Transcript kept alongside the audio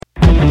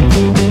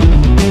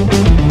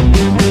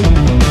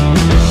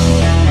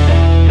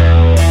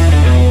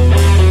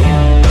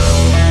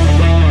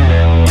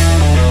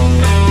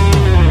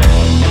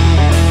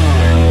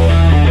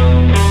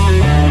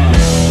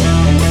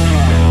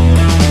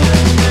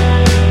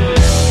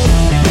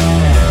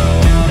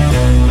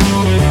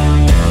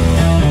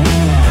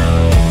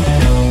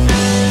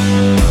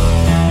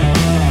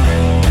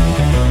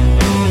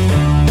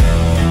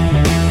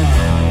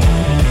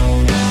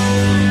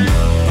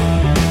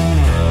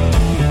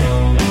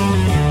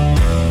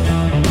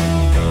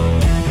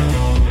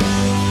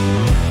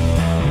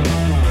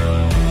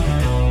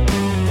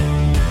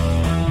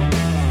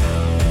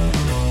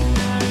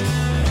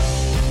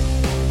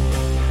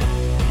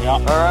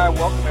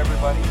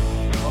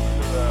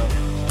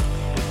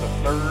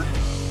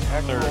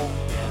actual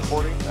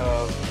recording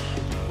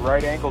of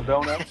Right Angle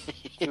Donuts.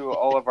 To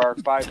all of our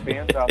 5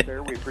 fans out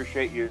there, we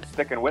appreciate you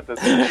sticking with us.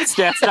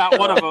 That's not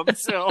one of them,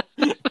 so.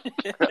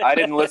 I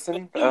didn't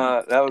listen.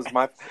 That was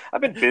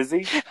I've been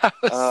busy.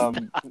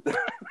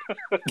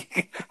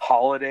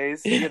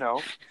 Holidays, you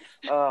know.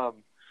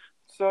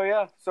 So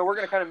we're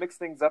going to kind of mix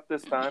things up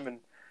this time, and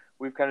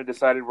we've kind of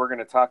decided we're going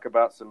to talk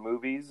about some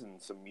movies and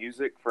some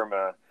music from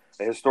a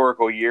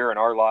historical year in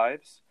our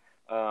lives.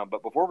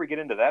 But before we get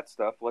into that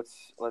stuff,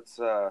 let's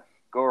go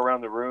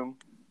around the room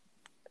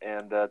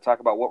and talk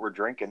about what we're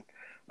drinking.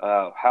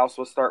 House,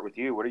 let's start with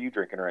you. What are you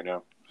drinking right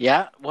now?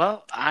 Yeah,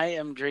 well, I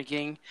am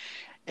drinking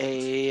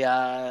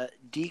a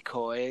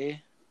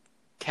Decoy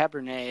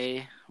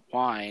Cabernet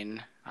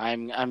wine.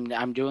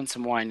 I'm doing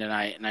some wine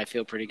tonight, and I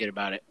feel pretty good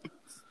about it.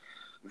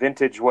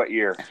 Vintage what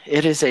year?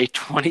 It is a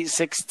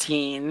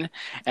 2016,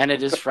 and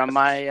it is from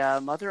my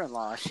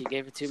mother-in-law. She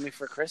gave it to me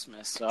for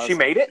Christmas. So she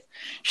made it?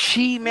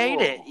 She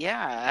made it,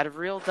 yeah, out of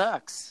real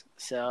ducks.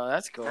 So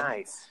that's cool.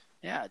 Nice.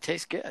 Yeah, it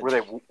tastes good.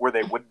 Were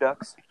they wood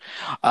ducks?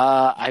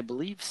 I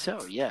believe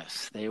so,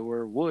 yes. They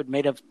were wood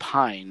made of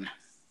pine.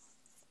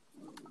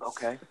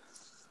 Okay.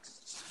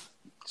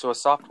 So a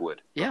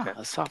softwood. Yeah, okay.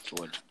 A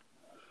softwood.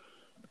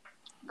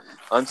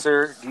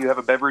 Unser, do you have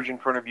a beverage in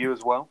front of you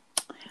as well?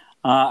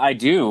 I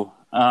do.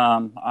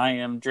 I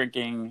am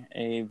drinking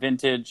a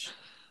vintage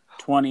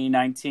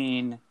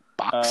 2019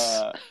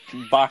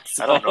 box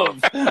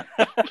of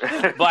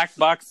black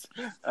box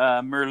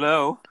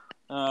Merlot.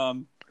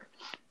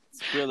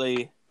 It's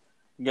really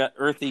got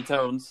earthy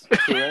tones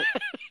to it.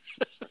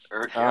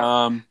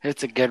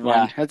 It's a good one.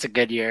 Yeah. That's a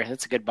good year.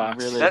 That's a good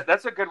box. Really,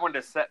 that's a good one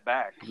to set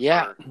back.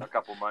 Yeah. For a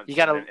couple months. You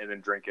gotta, and then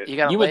drink it.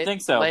 You would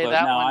think so, but no.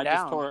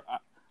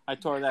 I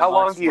tore that. How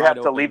long do you have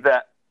to open. leave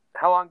that?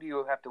 How long do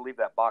you have to leave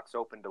that box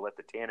open to let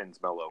the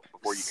tannins mellow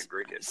before you can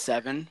drink it?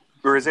 7.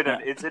 Or is it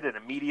an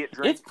immediate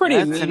drink? It's pretty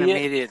immediate. An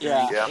immediate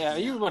drink. Yeah.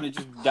 You want to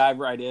just dive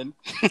right in.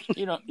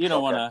 You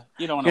don't want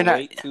to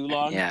wait too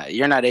long. Yeah,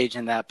 you're not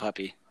aging that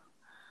puppy.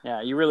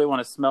 Yeah, you really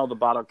want to smell the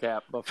bottle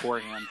cap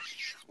beforehand.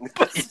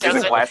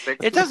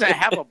 It doesn't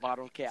have a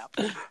bottle cap.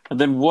 And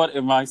then what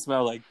am I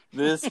smell like?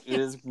 This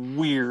is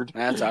weird.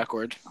 That's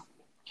awkward.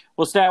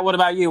 Well, Stat, what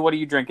about you? What are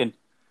you drinking?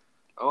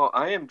 Oh,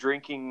 I am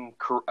drinking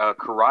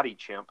Karate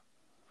Chimp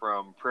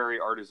from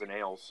Prairie Artisan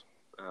Ales.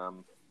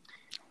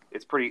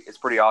 It's pretty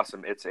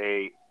awesome. It's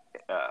a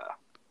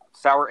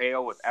sour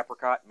ale with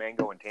apricot,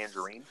 mango, and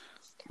tangerine.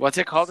 What's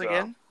it called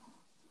again?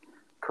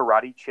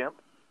 Karate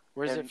Chimp.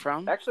 Where's it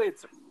from? Actually,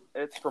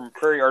 it's from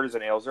Prairie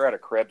Artisan Ales. They're out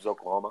of Krebs,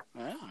 Oklahoma.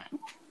 Oh.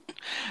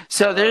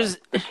 So there's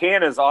the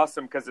can is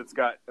awesome because it's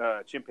got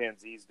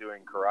chimpanzees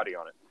doing karate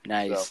on it.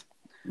 Nice. So.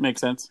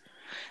 Makes sense.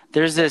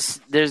 There's this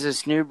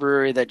new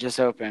brewery that just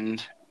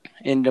opened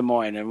in Des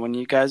Moines, and when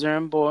you guys are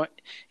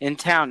in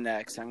town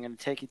next, I'm going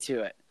to take you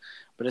to it.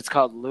 But it's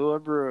called Lua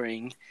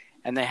Brewing,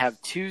 and they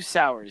have 2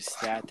 sours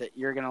that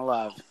you're going to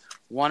love.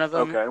 One of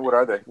them. Okay, what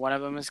are they? One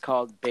of them is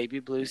called Baby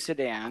Blue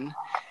Sedan,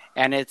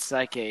 and it's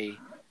like a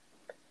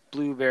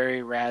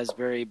blueberry,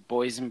 raspberry,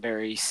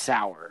 boysenberry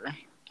sour.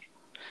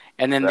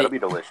 And then that'll be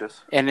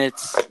delicious. And it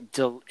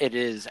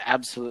is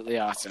absolutely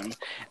awesome.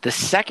 The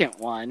second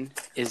one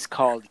is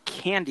called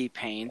Candy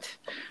Paint,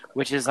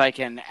 which is like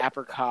an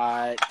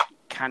apricot,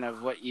 kind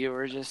of what you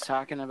were just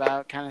talking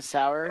about, kind of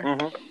sour.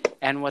 Mm-hmm.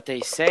 And what they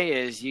say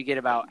is you get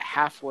about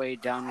halfway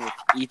done with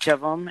each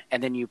of them,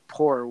 and then you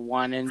pour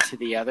one into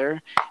the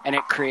other, and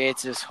it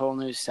creates this whole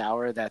new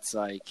sour that's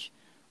like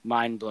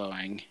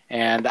mind-blowing.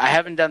 And I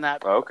haven't done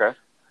that. Okay.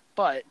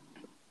 But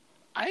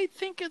I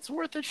think it's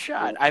worth a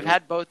shot. I've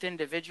had both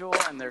individual,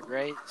 and they're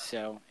great.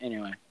 So,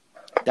 anyway,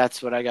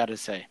 that's what I got to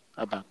say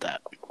about that.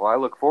 Well, I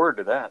look forward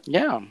to that.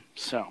 Yeah,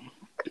 so.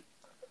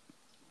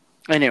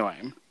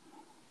 Anyway.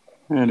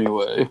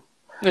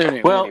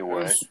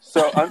 Well,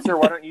 so, Unser,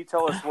 why don't you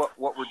tell us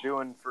what we're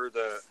doing for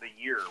the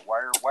year?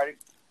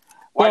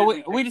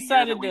 We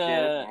decided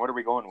to... What are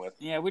we going with?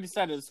 Yeah, we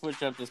decided to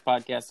switch up this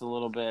podcast a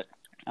little bit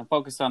and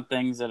focus on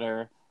things that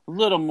are a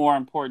little more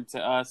important to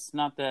us.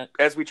 Not that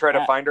as we try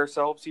to find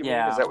ourselves, you mean?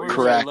 Is that what you're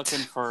correct? Looking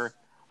for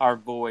our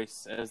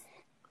voice as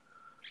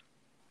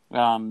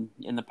in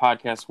the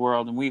podcast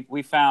world, and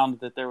we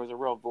found that there was a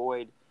real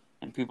void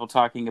in people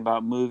talking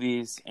about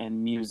movies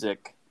and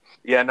music.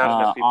 Yeah, not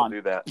enough people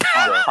do that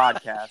on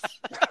podcasts.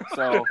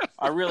 So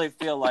I really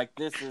feel like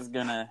this is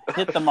gonna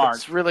hit the mark.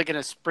 It's really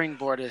gonna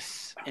springboard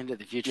us into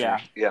the future.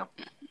 Yeah.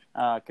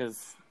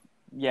 Because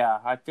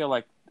I feel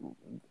like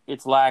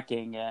it's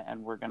lacking,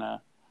 and we're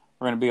gonna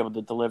be able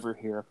to deliver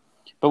here.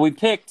 But we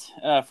picked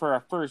for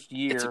our first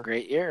year. It's a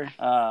great year.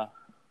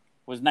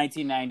 Was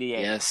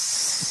 1998.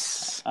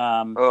 Yes.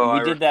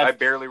 We did that. I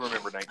barely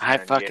remember 1998. I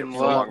fucking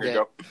loved it.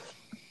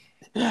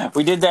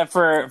 We did that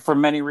for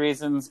many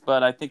reasons,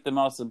 but I think the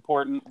most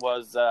important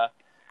was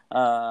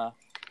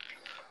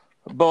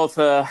both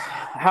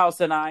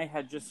House and I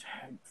had just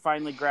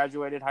finally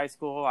graduated high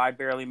school. I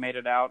barely made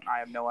it out. I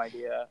have no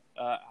idea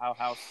how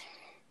House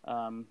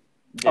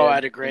did. I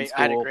had a great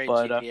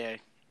GPA.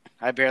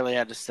 I barely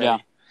had to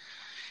study.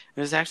 It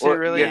was actually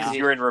really because easy.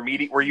 you were in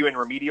Were you in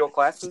remedial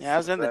classes? Yeah, I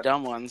was in the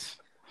dumb ones.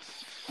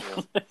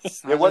 Yeah.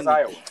 It was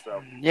Iowa,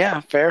 so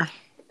Yeah, fair.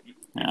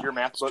 Yeah, your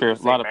math it's book true.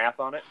 say math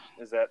on it?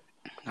 Is that?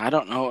 I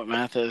don't know what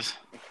math is.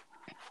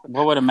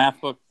 What would a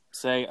math book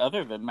say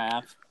other than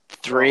math?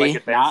 3 like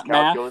advanced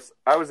Not calculus.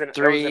 I was in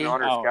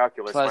honors Oh,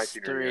 calculus my plus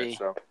senior year. 3.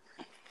 So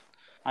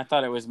I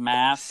thought it was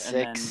math, 6.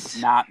 and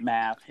then not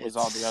math was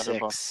all the other 6.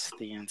 books.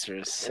 The answer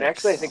is 6. and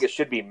actually, I think it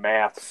should be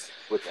maths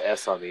with the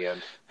S on the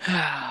end.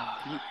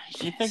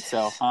 You think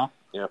so, huh?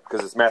 Yeah,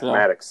 because it's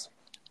mathematics.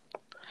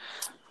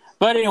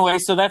 But anyway,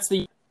 so that's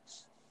the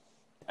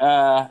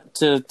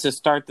to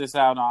start this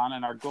out on,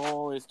 and our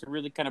goal is to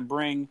really kind of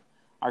bring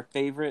our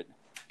favorite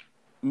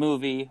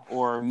movie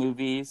or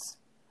movies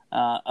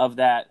of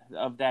that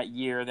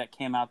year that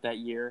came out that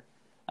year.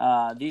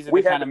 These are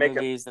the kind of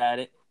movies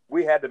that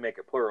we had to make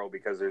it plural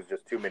because there's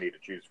just too many to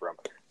choose from.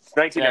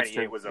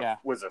 1998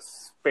 was a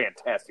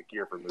fantastic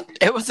year for movies.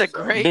 It was a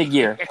great big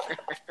year,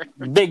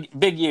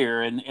 big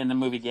year in the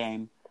movie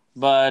game.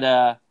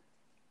 But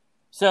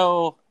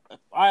so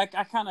I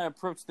kind of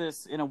approached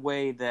this in a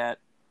way that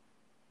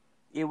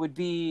it would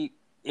be,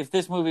 if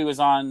this movie was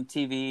on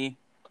TV,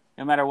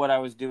 no matter what I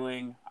was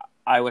doing,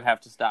 I would have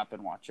to stop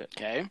and watch it.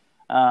 Okay.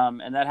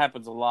 And that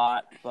happens a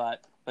lot,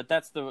 but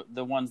that's the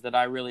ones that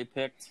I really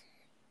picked,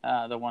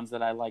 the ones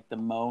that I like the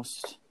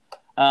most.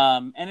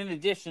 And in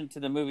addition to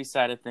the movie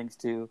side of things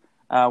too,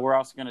 we're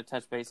also going to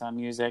touch base on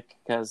music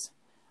because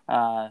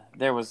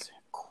there was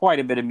quite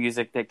a bit of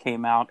music that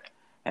came out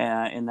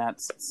in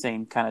that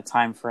same kind of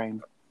time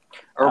frame.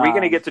 Are we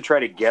going to get to try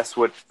to guess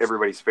what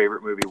everybody's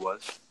favorite movie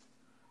was?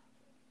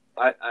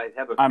 I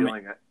have a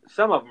feeling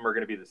some of them are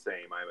going to be the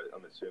same.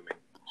 I'm assuming.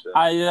 So.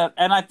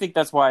 And I think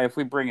that's why if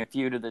we bring a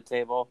few to the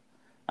table,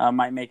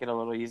 might make it a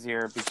little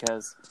easier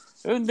because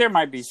there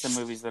might be some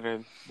movies that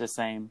are the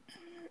same,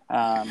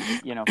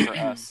 for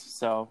us.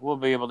 So we'll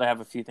be able to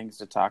have a few things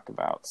to talk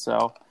about.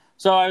 So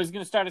I was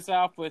going to start us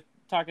off with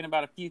talking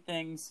about a few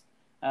things,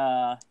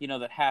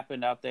 that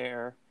happened out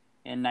there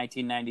in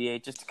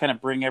 1998, just to kind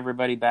of bring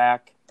everybody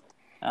back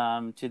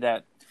to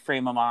that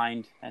frame of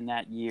mind and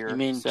that year. You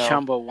mean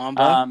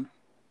Chumbawamba?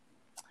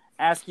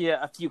 Ask you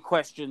a few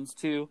questions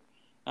too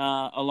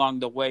along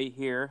the way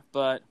here,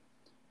 but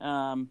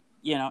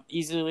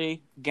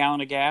easily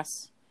gallon of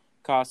gas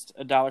cost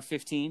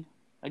 $1.15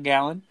 a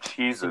gallon.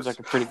 Jesus, seems like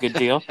a pretty good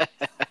deal.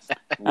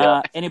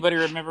 Yeah. Anybody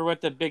remember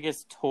what the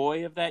biggest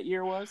toy of that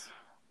year was?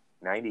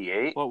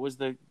 98. What was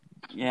the?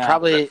 Yeah,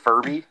 probably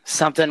Furby.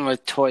 Something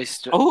with Toy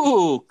Story.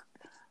 Oh,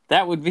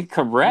 that would be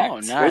correct. Oh,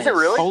 nice. Is it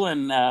really?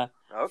 Colin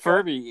Okay.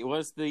 Furby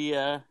was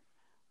the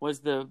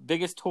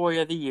biggest toy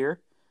of the year.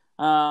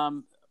 A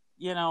My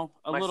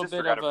little sister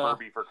bit got of a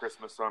Furby for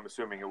Christmas, so I'm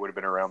assuming it would have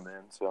been around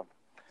then. So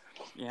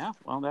yeah.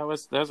 Well, that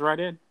was right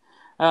in.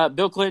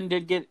 Bill Clinton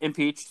did get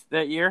impeached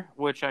that year,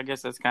 which I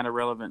guess that's kind of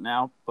relevant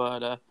now,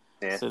 but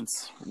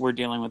since we're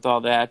dealing with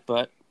all that.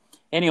 But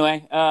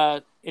anyway,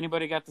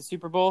 anybody got the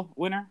Super Bowl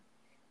winner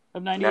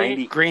of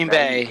 98? Green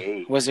Bay.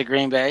 98. Was it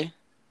Green Bay?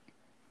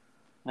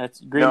 That's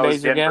Green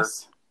Bay's your Denver.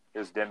 guess? It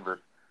was Denver.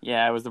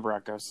 Yeah, it was the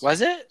Broncos.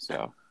 Was it?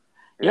 So,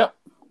 Yeah. Yep.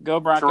 Go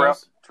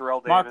Broncos. Terrell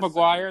Davis. Mark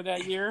McGuire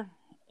that year,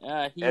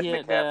 he Ed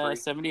hit McCaffrey.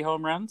 70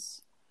 home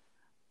runs.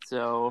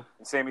 So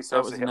And Sammy was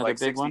Sosa hit another like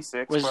big one.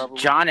 66. Was probably.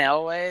 John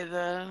Elway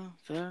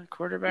the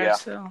quarterback Yeah.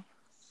 still?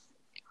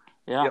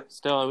 yeah, Yep.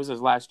 still it was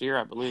his last year,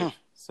 I believe.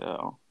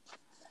 So,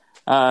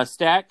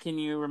 Stat, can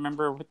you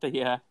remember what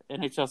the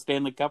NHL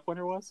Stanley Cup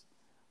winner was?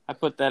 I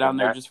put that on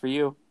there just for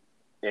you.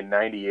 in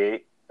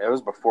 98? It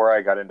was before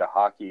I got into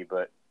hockey,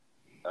 but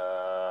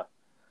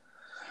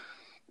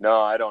no,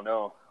 I don't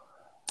know.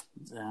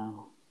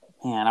 So,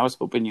 man, I was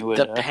hoping you would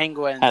The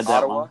Penguins. had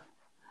that Ottawa? one.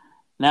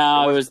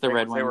 No, it wasn't was the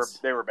Red Penguins. Wings.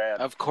 They were bad.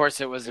 Of course,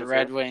 it was the Is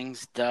Red it?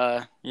 Wings.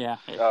 Duh. Yeah,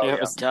 Oh, yeah.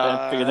 was. Duh.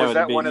 I figured Was would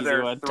that be one an of easy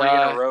their one. 3 in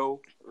a row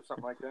or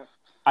something like that?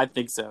 I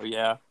think so.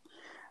 Yeah.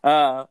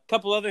 A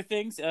couple other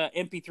things.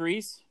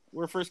 MP3s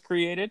were first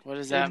created. What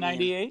does that in mean?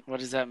 '98. What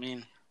does that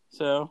mean?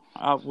 So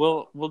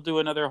we'll do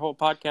another whole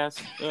podcast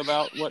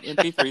about what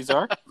MP3s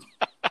are.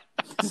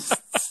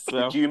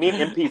 So Do you mean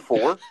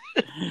MP4?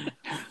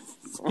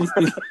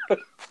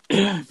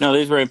 no,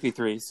 these were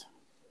MP3s.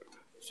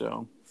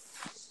 So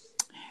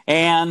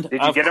and Did you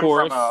of get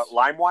course, them from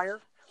LimeWire?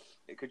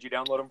 Could you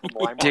download them from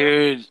LimeWire?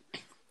 Dude,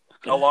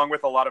 Along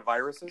with a lot of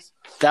viruses?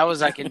 that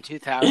was like in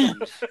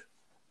 2000.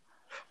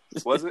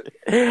 Was it?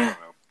 I don't know.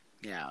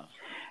 Yeah.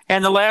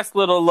 And the last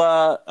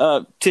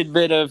little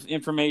tidbit of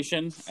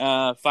information: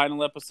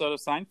 final episode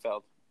of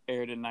Seinfeld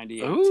aired in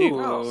 '98. Ooh, too.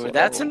 So,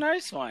 that's a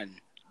nice one.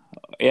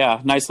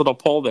 Yeah, nice little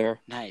poll there.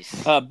 Nice.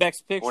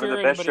 Best picture. One of the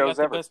best Anybody shows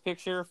got ever. the best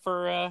picture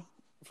for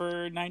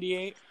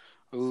 '98?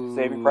 Ooh.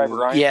 Saving Private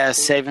Ryan? Yeah,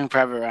 Saving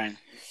Private Ryan.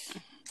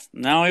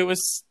 No, it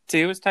was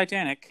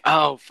Titanic.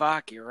 Oh,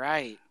 fuck, you're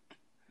right.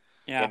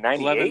 Yeah, In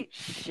 98?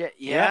 Shit,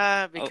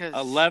 yeah, because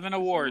 11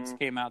 awards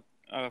came out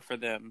for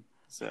them.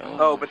 So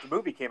Oh, but the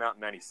movie came out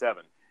in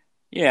 97.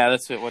 yeah,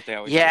 that's what they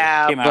always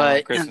yeah, do. Came out around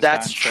but Christmas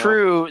that's time, so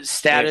true.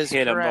 Stat it is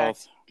hit 'em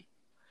correct. both.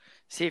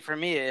 See, for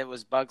me, it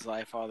was Bug's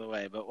Life all the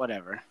way, but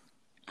whatever.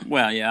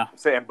 Well, yeah.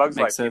 And Bugs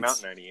Life Makes came out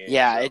sense. in 98.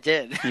 Yeah, so. it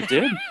did. It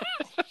did.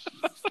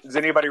 Does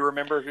anybody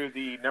remember who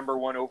the number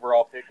 1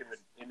 overall pick in the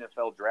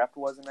NFL draft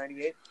was in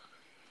 98?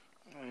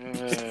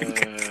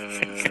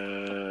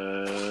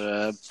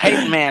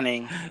 Peyton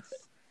Manning.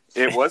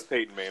 It was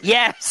Peyton Manning.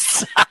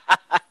 Yes.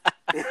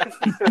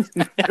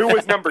 Who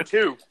was number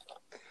 2?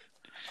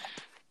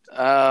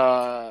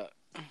 Ryan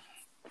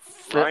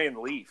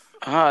Leaf.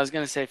 Oh, I was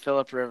going to say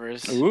Phillip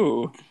Rivers.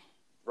 Ooh.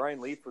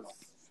 Ryan Leaf was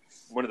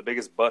one of the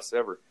biggest busts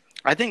ever.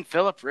 I think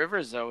Phillip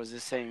Rivers, though, was the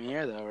same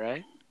year, though,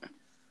 right?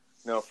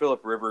 No,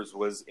 Phillip Rivers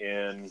was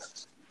in...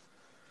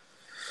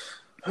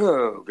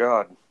 Oh,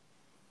 God.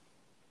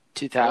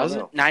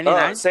 2000?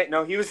 99?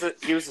 No, he was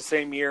the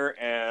same year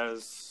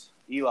as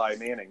Eli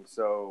Manning.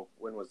 So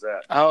when was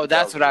that? Oh,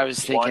 that's what I was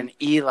 2001?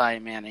 thinking. Eli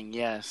Manning.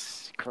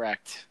 Yes,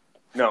 correct.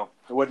 No,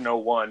 it wasn't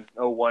 01.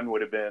 01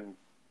 would have been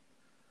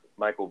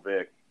Michael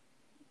Vick.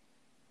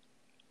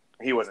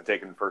 He wasn't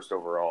taken first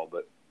overall,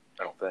 but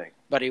I don't think.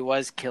 But he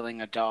was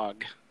killing a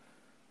dog.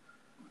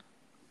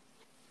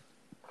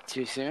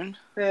 Too soon?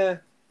 Eh,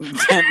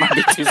 That might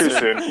be too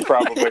soon,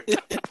 probably.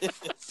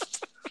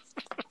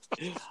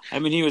 I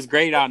mean, he was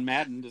great on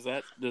Madden. Does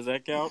that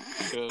count?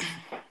 'Cause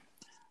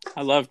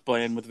I loved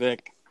playing with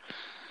Vic.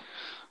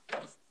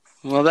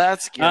 Well,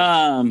 that's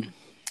good.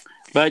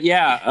 But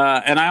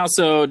yeah, and I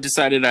also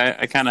decided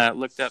I kind of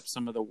looked up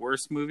some of the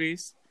worst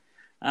movies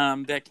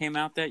that came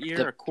out that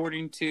year,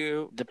 according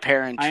to The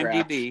Parent Trap.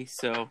 IMDb.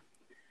 So,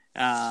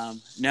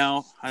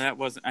 no, that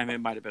wasn't. I mean,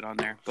 it might have been on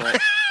there, but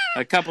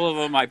a couple of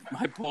them I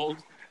pulled.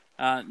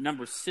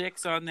 Number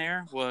 6 on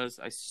there was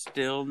I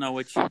Still Know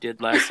What You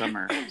Did Last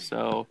Summer.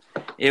 So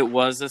it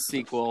was a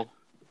sequel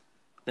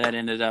that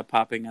ended up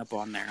popping up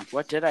on there.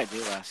 What did I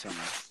do last summer?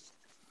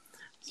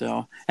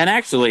 So, and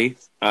actually,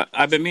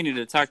 I've been meaning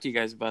to talk to you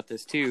guys about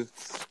this too,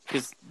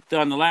 because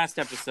on the last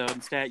episode,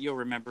 and Stat, you'll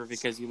remember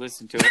because you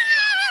listened to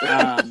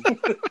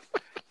it.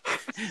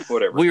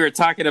 Whatever. We were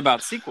talking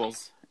about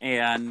sequels,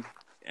 and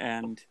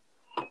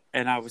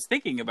I was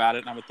thinking about it,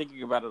 and I've been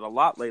thinking about it a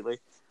lot lately.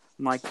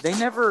 I'm like, they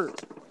never,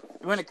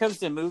 when it comes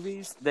to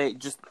movies, the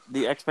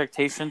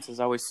expectations is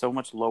always so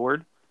much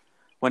lowered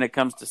when it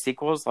comes to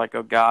sequels. Like,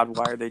 oh God,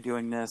 why are they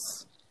doing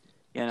this?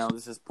 You know,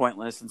 this is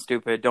pointless and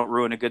stupid. Don't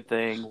ruin a good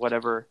thing,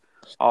 whatever,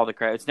 all the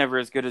crap. It's never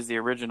as good as the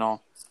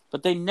original.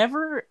 But they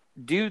never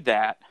do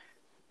that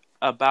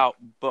about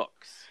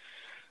books.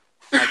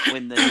 Like,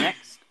 when the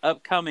next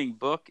upcoming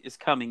book is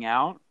coming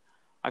out,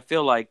 I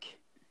feel like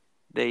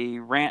they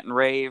rant and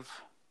rave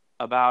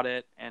about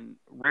it, and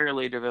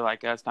rarely do they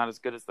like, it's not as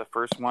good as the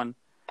first one.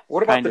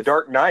 What about The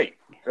Dark Knight?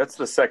 That's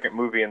the second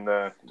movie in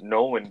the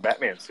Nolan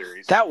Batman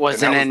series. That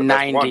wasn't was in the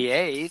best one.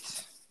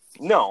 98.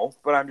 No,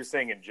 but I'm just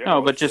saying in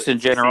general. No, but just in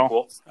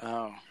general.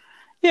 Oh.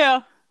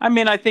 Yeah, I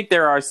mean, I think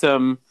there are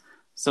some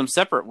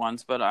separate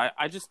ones, but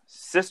I just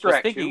Sister was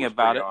Act 2 thinking was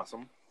about pretty it.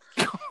 awesome.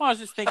 Well, I was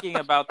just thinking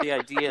about the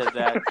idea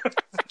that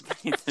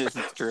this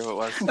is true. It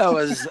was. That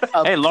was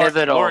a Hey,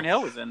 pivotal, Lauren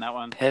Hill was in that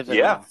one. pivotal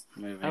Yeah.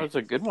 movie. That was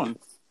a good one.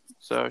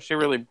 So she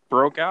really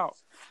broke out.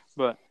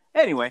 But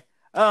anyway,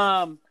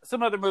 some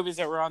other movies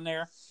that were on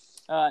there.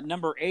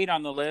 Number 8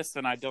 on the list,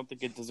 and I don't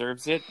think it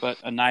deserves it, but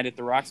A Night at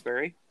the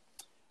Roxbury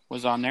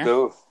was on there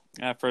Ooh,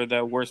 for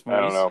the worst movies.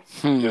 I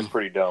don't know. It was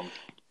pretty dumb.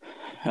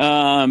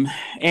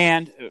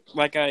 And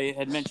like I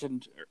had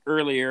mentioned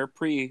earlier,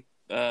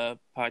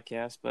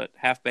 pre-podcast, but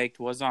Half Baked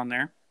was on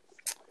there.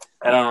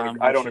 I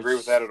don't agree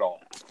with that at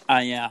all.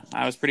 Yeah,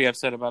 I was pretty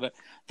upset about it.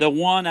 The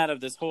one out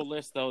of this whole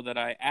list, though, that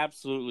I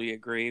absolutely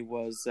agree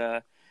was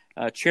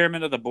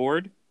Chairman of the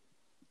Board.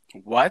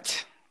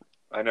 What?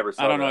 I never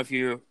saw I don't that. know if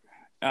you.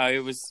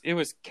 It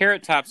was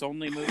Carrot Top's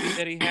only movie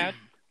that he had.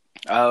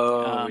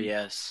 Oh,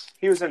 yes.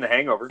 He was in The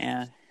Hangover.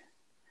 And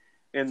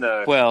In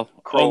the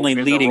only in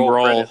the leading roll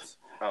role credits.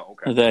 Oh,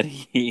 okay. that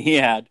he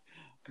had.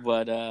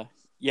 But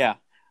yeah.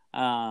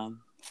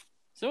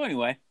 So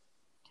anyway,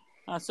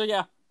 so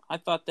yeah, I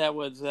thought that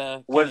was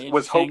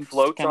Was Hope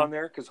Floats kinda... on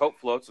there? Because Hope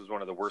Floats was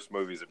one of the worst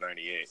movies of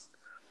 '98.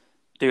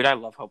 Dude, I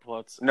love Hope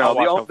Floats. No, I'll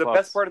watch Hope the Floats.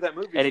 best part of that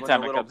movie is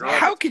Anytime when it the little comes girl out.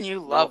 How gets- can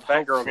you the love little fat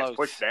Hope girl Floats? gets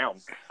pushed down?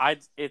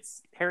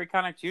 It's Harry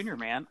Connick Jr.,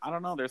 man. I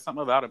don't know. There's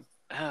something about him.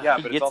 Yeah,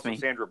 but it's gets also me.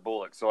 Sandra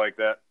Bullock, so like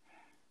that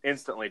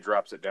instantly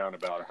drops it down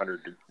about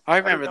 100. I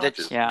remember 100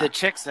 notches. Yeah. the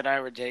chicks that I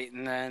were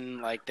dating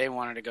then, like, they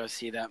wanted to go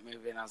see that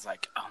movie, and I was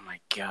like, oh my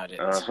God,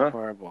 it's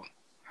horrible.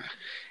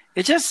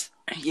 It just,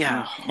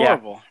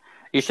 horrible.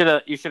 You should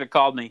have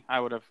called me. I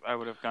would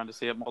have gone to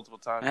see it multiple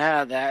times.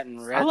 Yeah, that and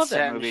I Red love that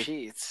Satin movie.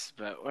 Sheets,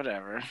 but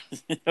whatever.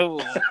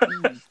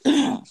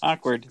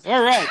 Awkward.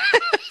 All right.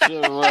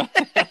 So,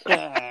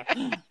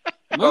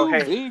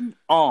 moving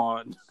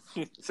on.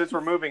 Since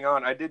we're moving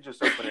on, I did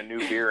just open a new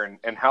beer,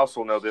 and House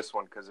will know this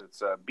one because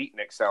it's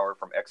Beatnik Sour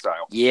from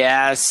Exile.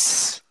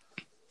 Yes.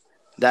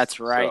 That's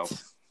right. So,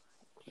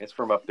 it's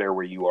from up there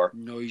where you are.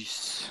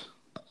 Nice.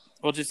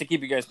 Well, just to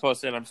keep you guys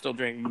posted, I'm still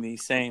drinking the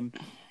same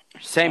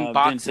Same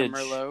box of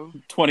vintage Merlot.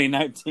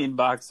 2019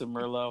 box of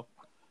Merlot.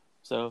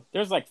 So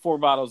there's like 4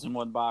 bottles in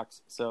one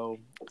box, so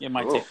it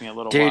might take me a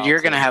little while. Dude,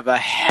 you're going to have a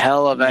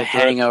hell of a get through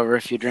it. hangover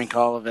if you drink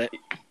all of it.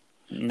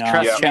 No,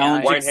 Trust me,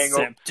 challenge wine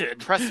hangover. accepted.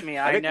 Trust me,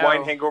 I I think know.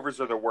 wine hangovers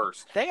are the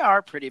worst. They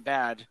are pretty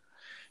bad.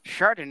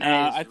 Chardonnay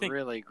I is think-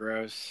 really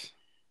gross.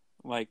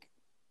 Like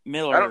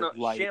Miller I don't know.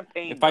 Light.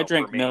 Champagne. If I though,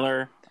 drink for me.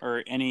 Miller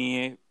or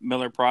any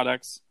Miller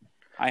products,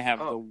 I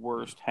have Oh. the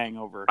worst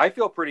hangover. I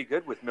feel pretty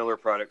good with Miller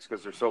products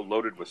because they're so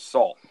loaded with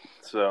salt.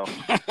 So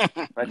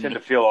I tend to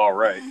feel all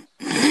right.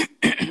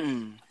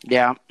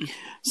 Yeah.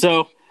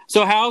 So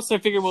House, I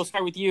figure we'll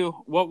start with you.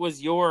 What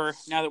was your,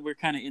 now that we're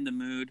kind of in the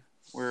mood,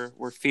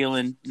 we're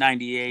feeling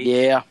 98.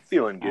 Yeah.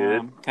 Feeling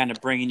good. Kind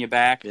of bringing you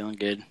back. Feeling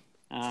good.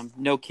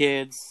 No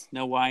kids,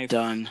 no wife,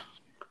 Done.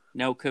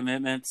 no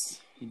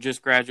commitments. You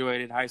just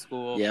graduated high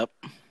school. Yep.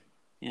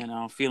 You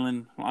know,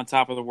 feeling on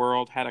top of the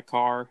world. Had a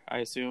car, I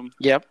assume.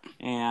 Yep.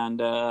 And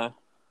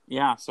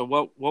yeah. So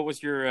what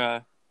was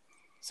your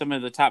some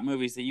of the top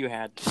movies that you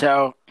had?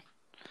 So,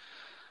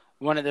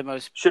 one of the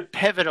most Should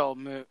pivotal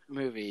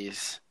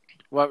movies.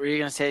 What were you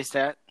going to say,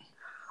 Stat?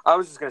 I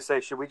was just gonna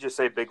say, should we just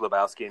say Big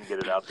Lebowski and get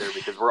it out there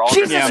because we're all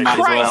Jesus Yeah, gonna might say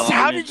as Christ! well.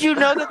 How I mean- did you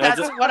know that? That's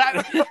what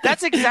I.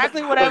 That's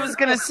exactly what I was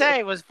gonna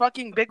say. Was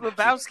fucking Big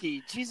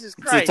Lebowski. Jesus It's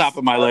Christ! the top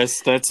of my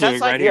list. That's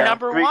That's like right here.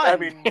 number I one.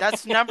 mean-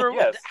 That's number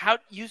Yes. How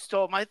you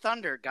stole my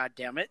thunder? God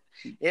damn it!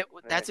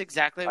 That's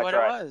exactly I what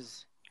tried. it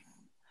was.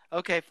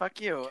 Okay,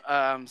 fuck you.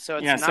 So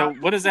it's Yeah. not. So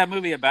what is that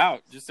movie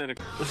about? Just at a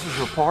This is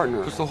your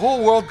partner. Has the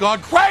whole world gone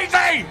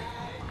crazy?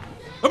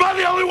 Am I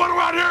the only one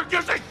around here who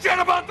gives a shit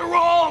about the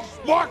rules?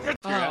 Market.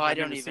 Oh, I've I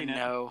never don't even seen it.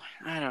 know.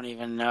 I don't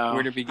even know.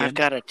 Where to begin? I've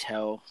got a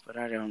toe, but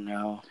I don't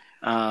know.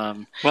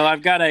 Well,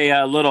 I've got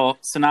a little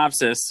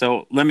synopsis,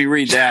 so let me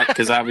read that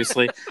because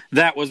obviously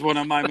that was one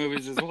of my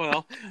movies as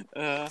well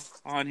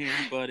on here.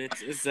 But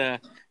it's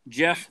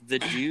Jeff the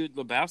Dude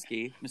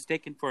Lebowski,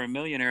 mistaken for a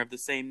millionaire of the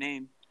same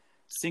name,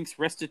 sinks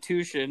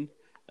restitution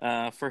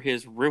for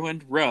his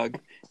ruined rug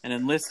and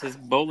enlists his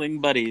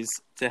bowling buddies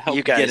to help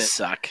You get guys it.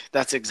 suck.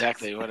 That's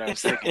exactly what I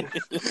was thinking.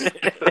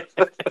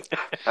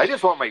 I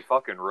just want my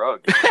fucking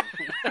rug.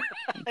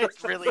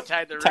 It's really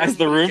tied the room Ties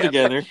the room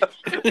together.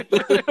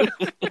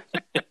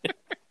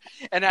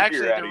 And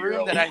actually, You're out the of your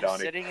room that element, I'm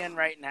Donnie. sitting in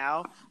right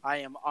now, I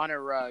am on a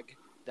rug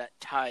that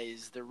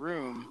ties the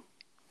room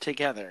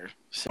together.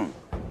 So,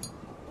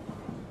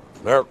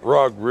 That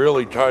rug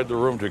really tied the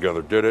room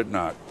together, did it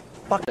not?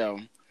 so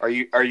Are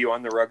you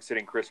on the rug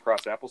sitting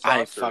crisscross applesauce?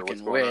 I or fucking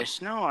what's going on?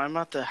 wish. No, I'm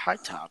at the high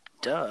top.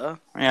 Duh.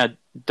 Yeah,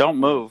 don't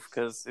move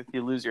because if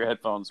you lose your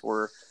headphones,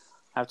 we're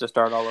have to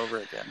start all over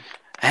again.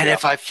 And Yeah.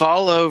 if I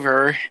fall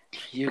over,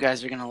 you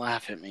guys are gonna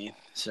laugh at me.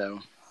 So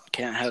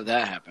can't have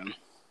that happen.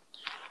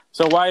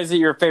 So why is it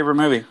your favorite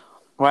movie?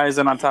 Why is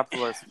it on top of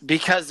the list?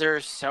 Because there are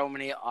so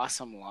many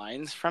awesome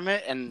lines from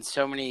it and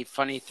so many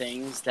funny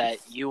things that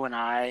you and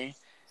I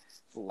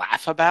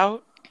laugh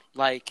about.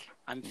 Like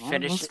I'm Well,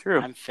 finishing that's true.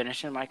 I'm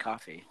finishing my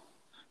coffee.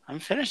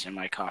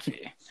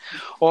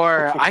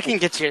 Or I can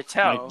get you a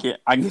toe.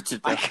 I get you.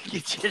 I Toe. can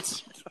get you a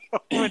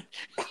toe.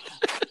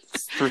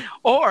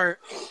 Or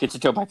Get your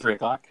toe by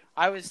 3:00.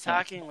 I was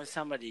talking with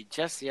somebody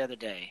just the other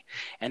day,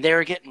 and they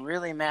were getting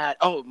really mad.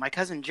 Oh, my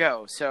cousin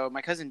Joe. So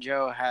my cousin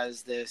Joe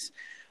has this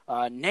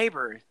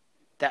neighbor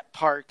that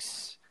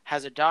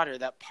has a daughter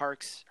that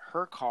parks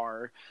her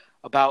car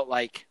about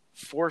like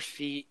 4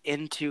 feet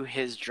into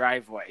his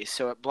driveway.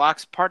 So it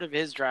blocks part of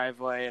his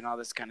driveway and all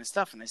this kind of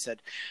stuff. And they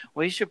said,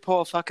 well, you should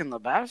pull a fucking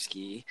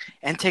Lebowski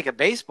and take a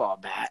baseball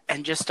bat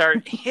and just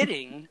start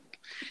hitting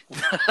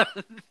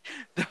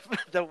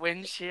the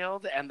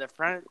windshield and the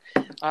front,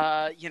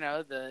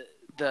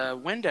 the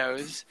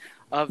windows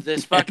of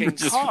this fucking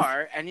Just-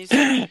 car. And he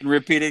said,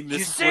 Repeating you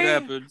this is see, what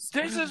happens.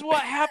 this is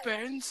what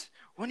happens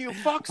when you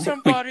fuck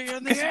somebody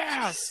in the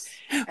ass.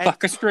 And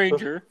Fuck a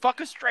stranger. fuck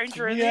a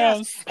stranger in the Yes.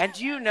 ass. And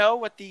do you know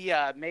what the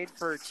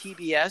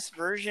made-for-TBS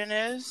version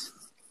is?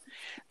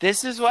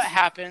 This is what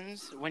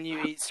happens when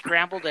you eat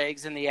scrambled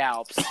eggs in the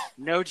Alps.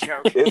 No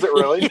joke. Is it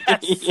really?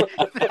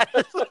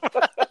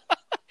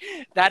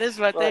 That is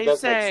what Well, they that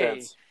does make say.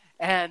 sense.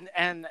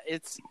 And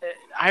it's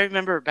I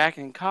remember back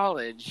in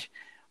college,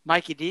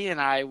 Mikey D and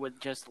I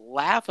would just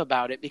laugh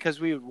about it because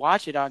we would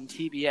watch it on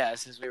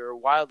TBS as we were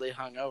wildly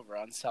hungover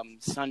on some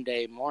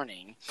Sunday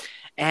morning.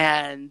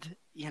 And,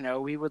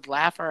 we would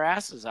laugh our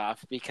asses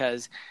off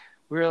because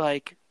we were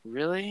like,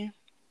 really?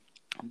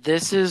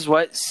 This is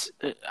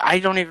I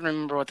don't even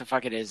remember what the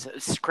fuck it is.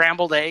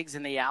 Scrambled eggs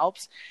in the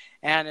Alps.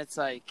 And it's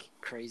like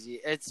crazy.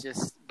 It's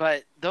just,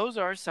 but those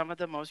are some of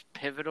the most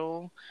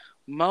pivotal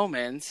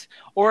moments.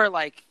 Or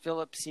like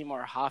Philip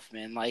Seymour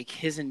Hoffman, like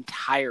his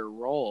entire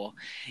role.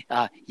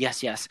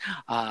 Yes.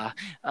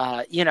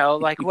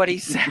 Like what he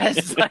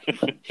says, like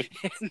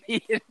in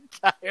the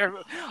entire,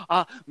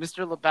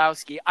 Mr.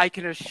 Lebowski, I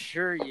can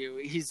assure you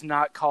he's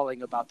not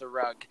calling about the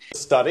rug.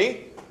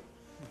 Study.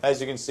 As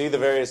you can see, the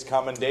various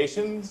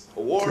commendations,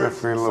 awards,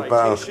 Jeffrey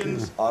Lebowski.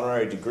 citations,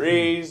 honorary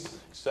degrees,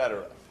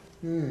 etc.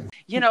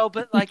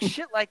 But like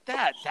shit like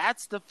that,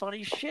 that's the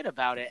funny shit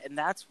about it. And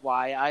that's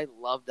why I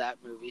love that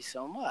movie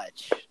so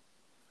much.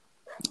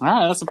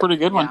 Ah, that's a pretty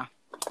good one.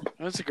 Yeah,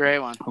 it was a great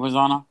one. It was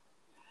on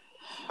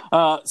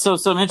so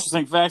some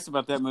interesting facts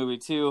about that movie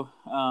too.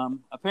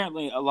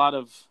 Apparently, a lot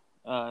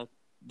of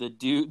the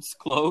dude's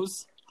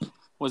clothes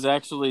was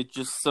actually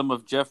just some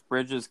of Jeff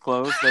Bridges'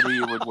 clothes that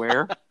he would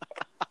wear.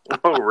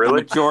 Oh,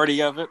 really? The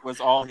majority of it was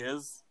all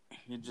his.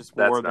 He just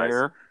That's wore nice.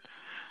 there.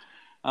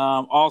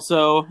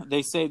 Also,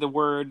 they say the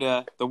word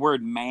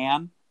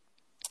 "man"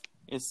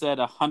 is said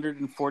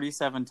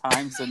 147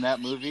 times in that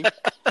movie,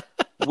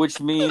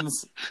 which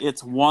means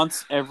it's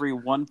once every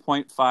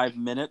 1.5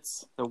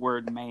 minutes the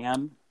word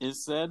 "man"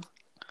 is said.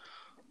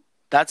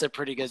 That's a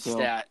pretty good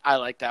stat. I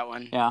like that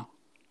one. Yeah.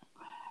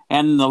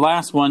 And the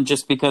last one,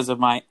 just because of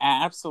my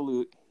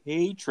absolute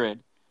hatred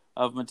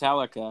of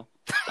Metallica,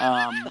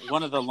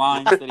 one of the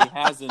lines that he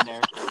has in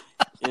there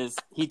is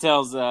he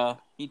tells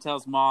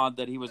Maude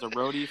that he was a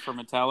roadie for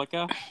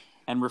Metallica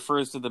and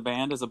refers to the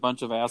band as a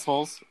bunch of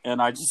assholes.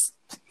 And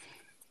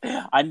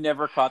I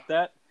never caught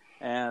that.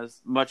 As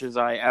much as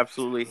I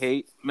absolutely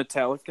hate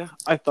Metallica,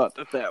 I thought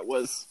that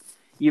was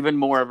even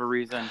more of a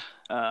reason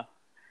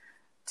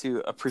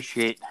to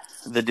appreciate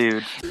the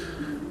dude.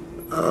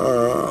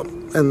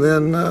 And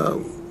then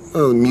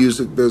the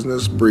music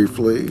business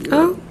briefly.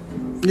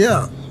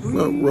 Yeah,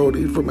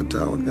 roadie for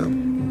Metallica.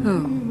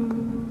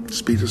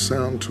 Speed of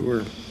Sound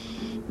tour.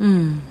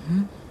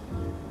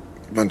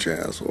 Bunch of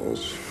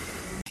assholes.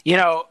 You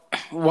know,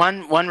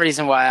 one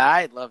reason why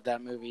I love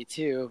that movie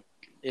too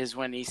is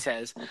when he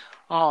says,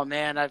 "Oh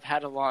man, I've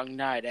had a long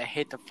night. I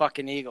hate the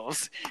fucking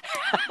Eagles."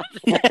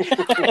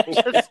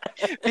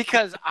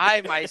 Because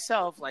I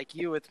myself, like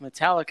you with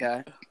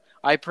Metallica,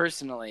 I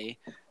personally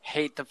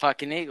hate the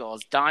fucking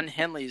Eagles. Don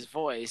Henley's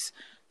voice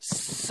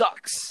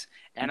sucks,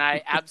 and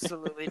I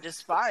absolutely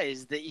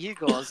despise the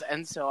Eagles,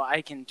 and so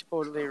I can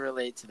totally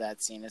relate to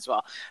that scene as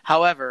well.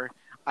 However,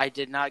 I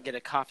did not get a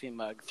coffee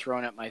mug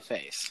thrown at my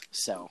face,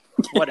 so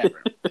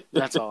whatever.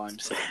 That's all I'm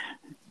saying.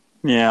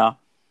 Yeah.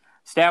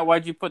 Stat,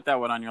 why'd you put that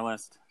one on your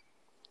list?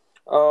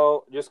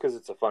 Oh, just because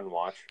it's a fun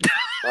watch.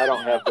 I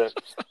don't have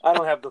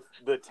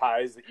the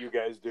ties that you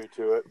guys do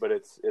to it, but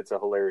it's a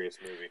hilarious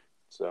movie.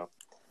 So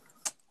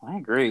I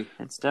agree.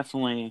 It's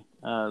definitely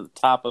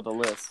top of the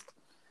list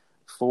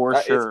for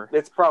sure.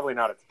 It's probably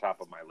not at the top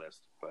of my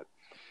list, but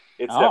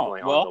it's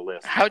definitely on the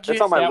list. How'd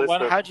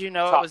you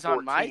know it was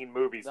on my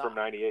movies from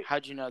 '98?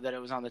 How'd you know that it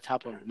was on the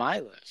top of my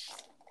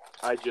list?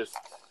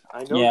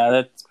 I know. Yeah,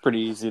 that's pretty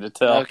easy to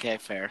tell. Okay,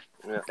 fair.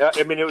 Yeah.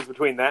 I mean, it was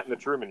between that and the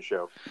Truman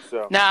Show.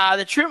 So nah,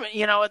 the Truman.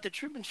 You know what? The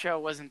Truman Show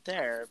wasn't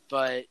there,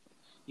 but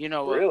you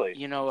know what? Really?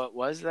 You know what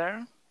was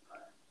there?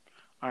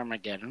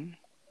 Armageddon.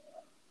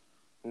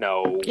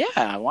 No.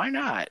 Yeah, why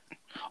not?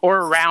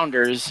 Or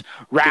Rounders.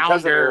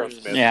 Because of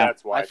Aerosmith, Yeah.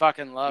 that's why. I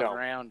fucking love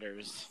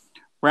Rounders.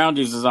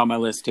 Rounders is on my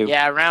list too.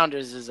 Yeah,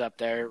 Rounders is up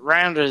there.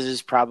 Rounders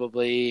is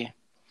probably.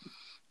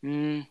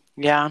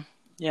 Yeah.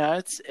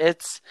 It's.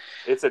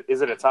 Is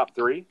it a top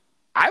 3?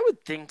 I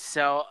would think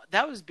so.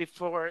 That was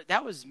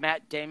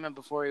Matt Damon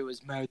before he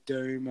was Matt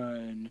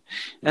Damon.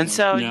 And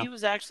so he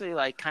was actually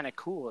like kind of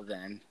cool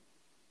then.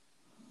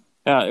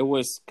 Yeah, it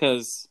was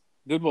because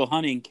Good Will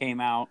Hunting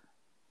came out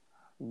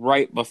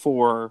right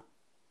before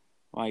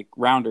like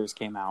Rounders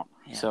came out.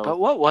 Yeah, so but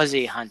what was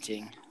he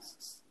hunting?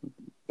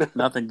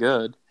 Nothing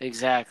good.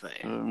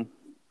 Exactly.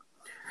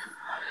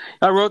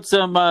 I wrote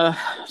some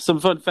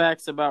fun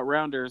facts about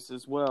Rounders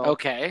as well.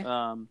 Okay.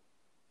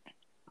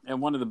 And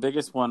one of the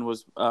biggest one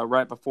was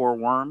right before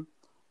Worm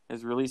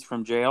is released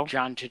from jail.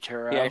 John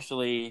Turturro.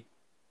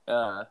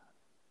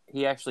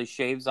 He actually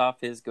shaves off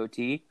his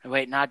goatee.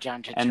 Wait, not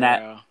John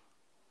Turturro.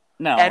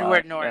 No,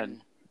 Edward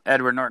Norton.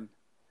 Edward Norton.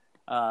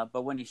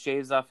 But when he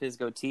shaves off his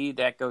goatee,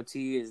 that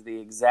goatee is the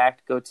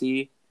exact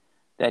goatee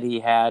that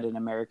he had in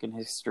American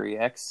History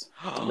X.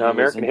 No,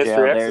 American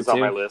History X is on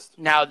my list.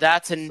 Now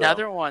that's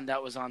another one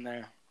that was on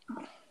there.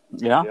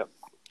 Yeah. Yep.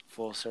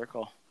 Full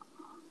circle.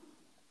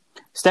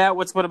 Stat,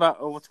 what's one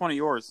of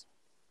yours?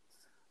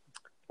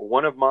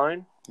 One of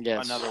mine?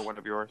 Yes. Another one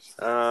of yours.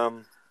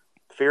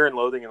 Fear and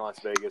Loathing in Las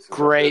Vegas.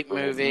 Great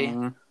movie.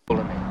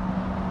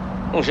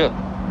 Mm-hmm. Oh, shit.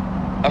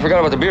 I forgot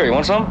about the beer. You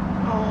want some?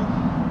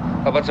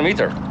 How about some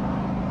ether?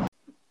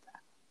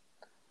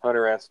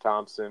 Hunter S.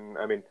 Thompson.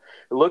 I mean,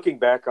 looking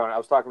back on it, I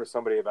was talking to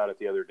somebody about it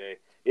the other day.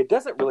 It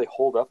doesn't really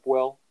hold up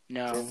well in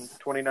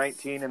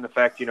 2019, and the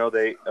fact,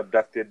 they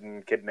abducted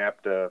and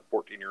kidnapped a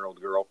 14-year-old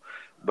girl.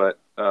 But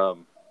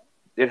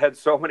it had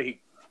so many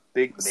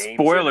big names.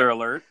 Spoiler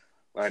alert.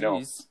 I know.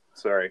 Jeez.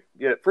 Sorry.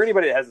 Yeah, for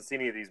anybody that hasn't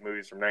seen any of these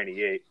movies from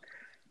 '98,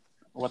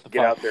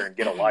 get out there and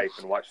get a life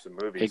and watch some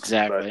movies.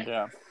 Exactly. But,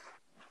 Yeah.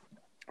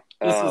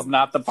 This is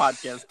not the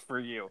podcast for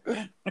you.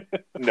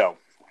 No.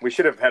 We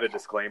should have had a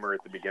disclaimer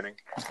at the beginning.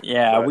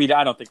 Yeah,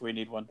 I don't think we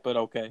need one, but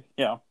okay.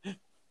 Yeah.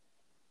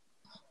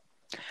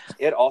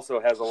 It also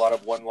has a lot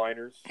of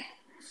one-liners.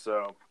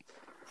 So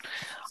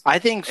I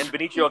think and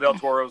Benicio del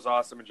Toro is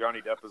awesome, and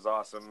Johnny Depp is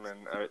awesome,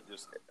 and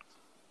it's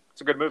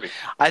a good movie.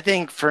 I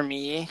think for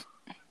me,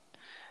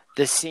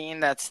 the scene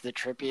that's the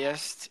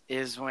trippiest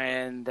is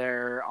when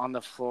they're on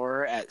the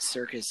floor at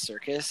Circus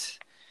Circus,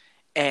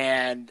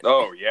 and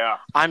oh yeah,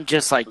 I'm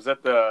just like, was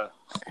that the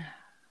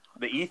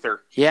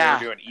ether? Yeah,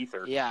 they were doing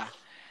ether. Yeah,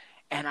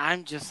 and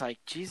I'm just like,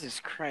 Jesus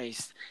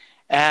Christ,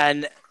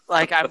 and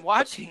like I'm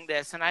watching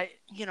this, and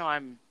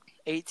I'm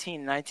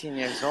 18, 19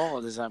 years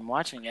old as I'm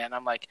watching it, and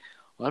I'm like,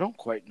 well, I don't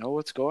quite know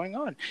what's going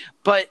on.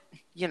 But,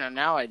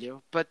 now I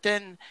do. But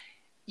then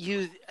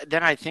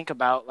I think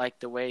about, like,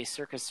 the way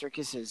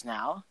Circus is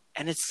now,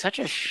 and it's such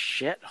a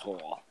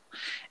shithole.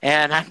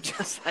 And I'm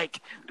just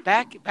like,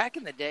 back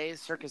in the day,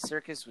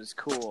 Circus was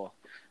cool.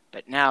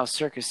 But now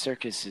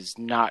Circus is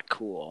not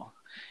cool.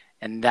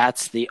 And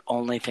that's the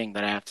only thing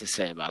that I have to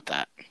say about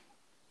that.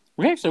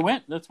 We actually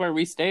went. That's where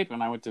we stayed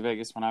when I went to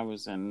Vegas when I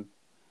was in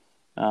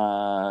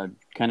kind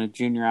of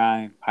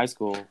junior high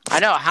school. I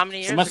know. How many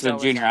years ago? It must have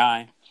been junior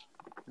high.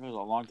 It was a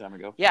long time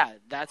ago. Yeah,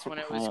 that's when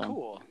it was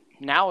cool.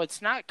 Now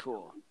it's not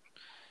cool.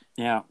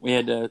 Yeah, we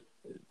had to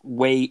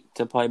wait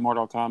to play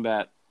Mortal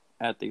Kombat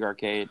at the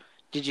arcade.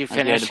 Did you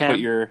finish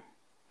him?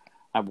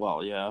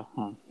 Well, yeah.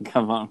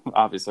 Come on,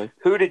 obviously.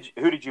 Who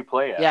did you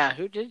play as? Yeah,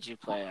 who did you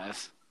play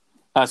as?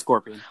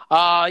 Scorpion.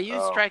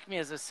 You strike me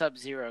as a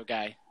Sub-Zero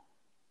guy.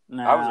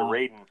 No. I was a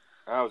Raiden.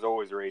 I was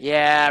always a Raiden.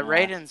 Yeah,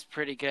 Raiden's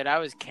pretty good. I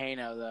was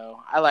Kano,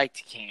 though. I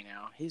liked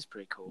Kano. He's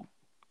pretty cool.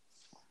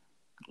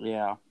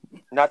 Yeah.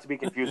 Not to be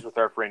confused with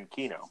our friend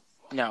Kino.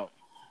 No.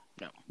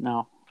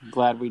 I'm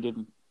glad we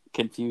didn't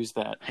confuse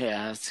that.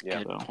 Yeah, that's a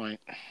good point.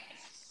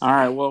 All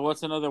right, well,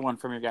 what's another one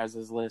from your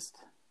guys' list?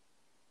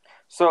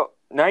 So,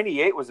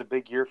 98 was a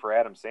big year for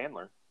Adam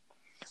Sandler.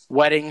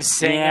 Wedding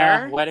Singer.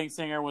 Yeah, Wedding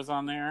Singer was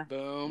on there.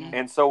 Boom.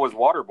 And so was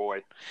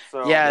Waterboy.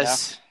 So,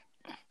 yes.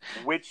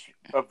 Which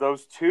of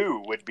those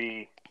two would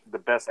be the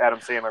best Adam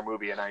Sandler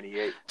movie in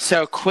 98?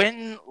 So,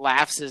 Quentin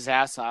laughs his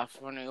ass off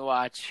when we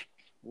watch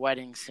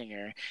Wedding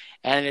Singer.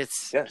 And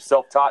it's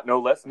self-taught,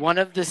 no less. One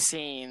of the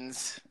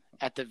scenes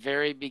at the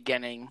very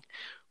beginning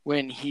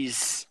when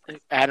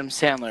Adam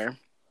Sandler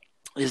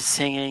is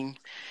singing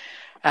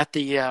at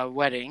the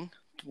wedding.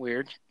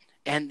 Weird.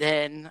 And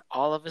then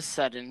all of a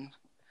sudden,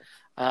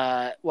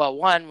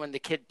 when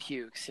the kid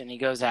pukes and he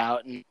goes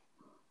out and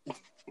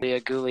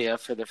Julia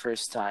for the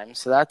first time.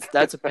 So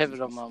that's a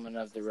pivotal moment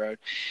of the road.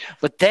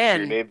 But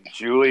then your name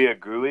Julia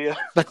Gulia?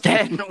 But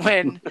then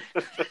when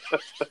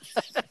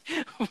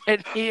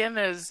he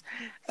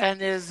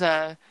and his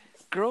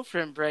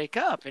girlfriend break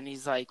up and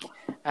he's like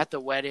at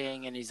the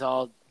wedding and he's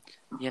all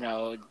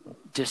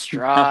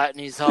distraught and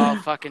he's all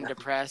fucking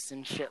depressed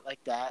and shit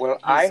like that. Well,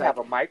 I have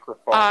a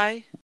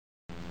microphone.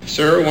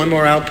 Sir, one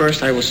more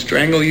outburst, I will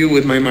strangle you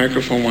with my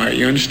microphone wire.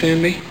 You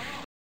understand me?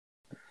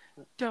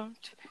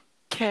 Don't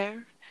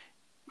care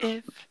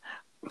if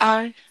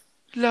I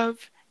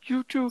love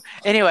you too.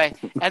 Anyway,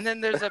 and then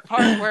there's a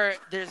part where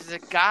there's a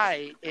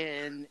guy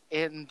in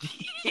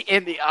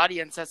the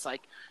audience that's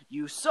like,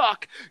 "You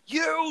suck,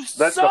 you suck."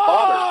 That's the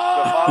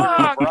father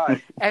of the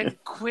bride.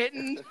 And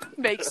Quentin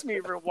makes me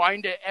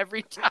rewind it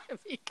every time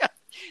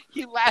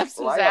he laughs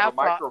his ass off. I have a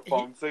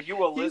microphone, so you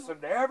will listen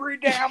to every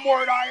damn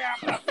word I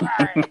have to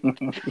say.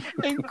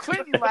 And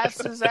Quentin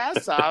laughs his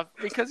ass off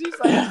because he's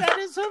like, "That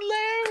is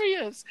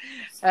hilarious."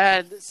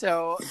 And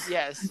so,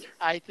 yes,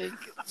 I think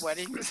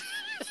weddings.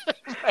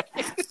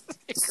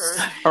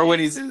 Or when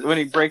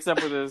he breaks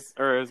up with his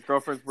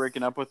girlfriend's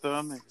breaking up with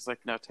him, he's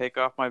like, "Now take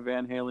off my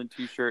Van Halen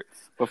t-shirt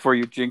before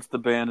you jinx the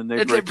band and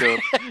they break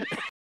up."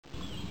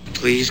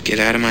 Please get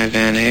out of my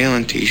Van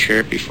Halen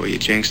t-shirt before you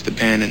jinx the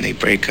band and they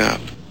break up.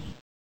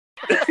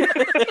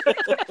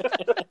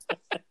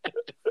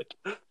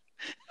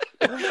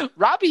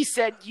 Robbie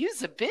said,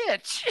 "Use a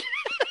bitch."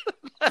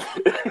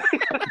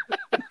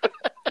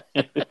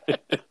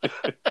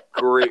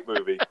 Great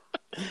movie.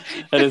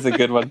 That is a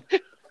good one.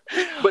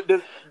 But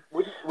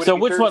so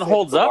which one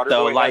holds up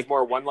though? Like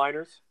more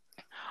one-liners?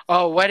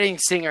 Oh, Wedding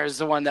Singer is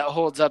the one that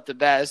holds up the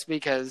best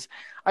because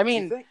I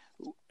mean,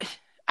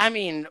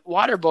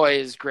 Waterboy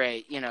is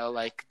great.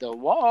 Like the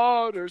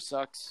water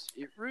sucks.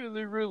 It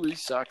really, really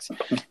sucks.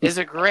 is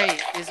a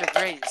great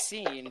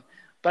scene.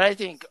 But I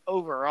think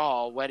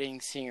overall, Wedding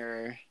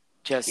Singer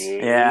just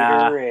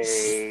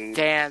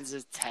stands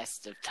a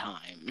test of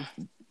time.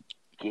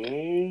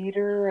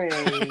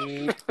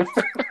 Gatorade.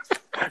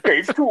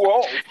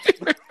 H2O.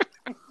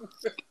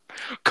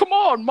 Come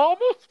on,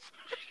 Mama.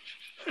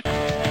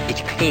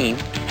 It's clean.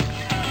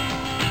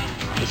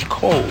 It's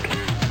cold.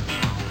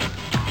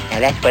 Now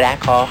that's what I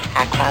call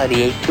high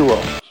quality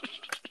H2O.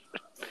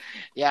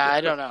 Yeah,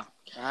 I don't know.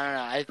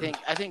 I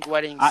think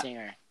Wedding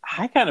Singer.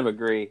 I kind of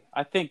agree.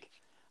 I think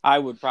I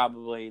would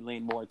probably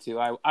lean more to.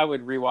 I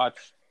would rewatch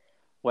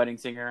Wedding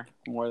Singer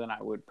more than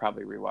I would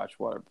probably rewatch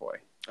Waterboy.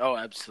 Oh,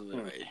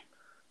 absolutely.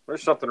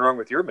 There's something wrong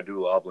with your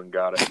medulla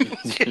oblongata.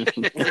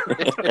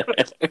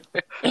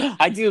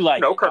 I do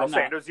like. No, Colonel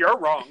Sanders, you're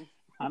wrong.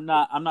 I'm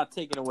not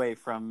taking away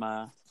from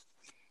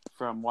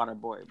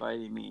Waterboy by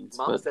any means.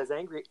 Mama says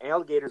angry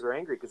alligators are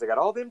angry because they got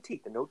all them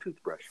teeth and no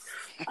toothbrush.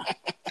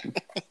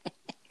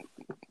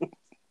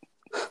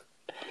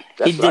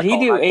 Did he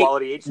do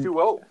quality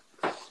H2O?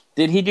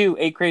 Did he do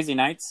 8 Crazy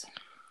Nights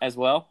as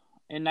well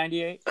in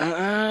 '98?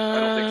 I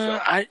don't think so.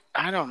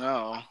 I don't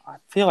know. I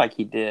feel like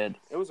he did.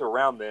 It was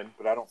around then,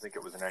 but I don't think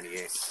it was in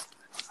 '98.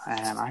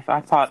 And I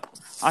thought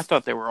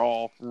they were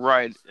all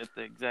right at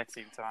the exact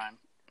same time.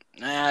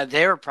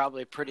 They were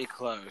probably pretty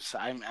close.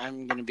 I'm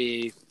going to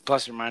be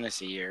plus or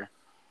minus a year.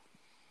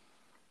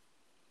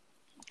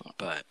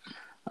 But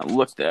I'll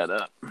look that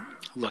up.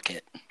 look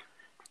it.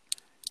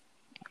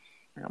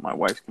 I got my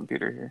wife's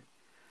computer here.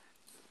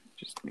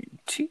 Just need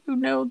to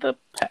know the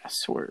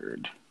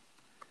password.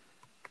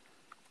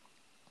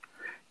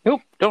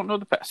 Nope, don't know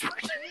the password.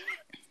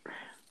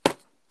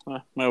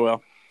 Oh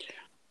well.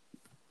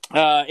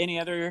 Any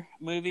other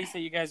movies that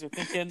you guys are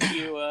thinking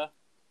you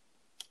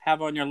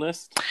have on your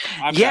list?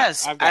 I've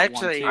got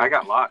actually, I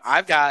got lots.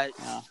 I've got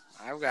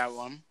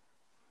one.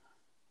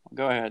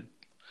 Go ahead.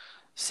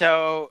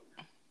 So,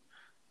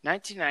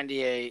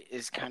 1998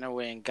 is kind of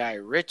when Guy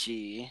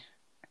Ritchie,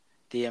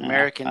 the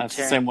American... That's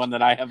the same one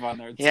that I have on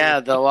there, too.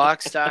 Yeah, the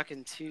Lock, Stock,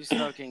 and Two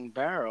Smoking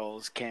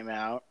Barrels came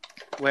out,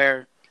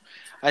 where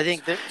I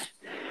think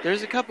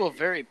there's a couple of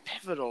very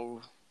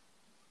pivotal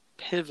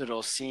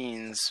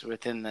scenes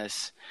within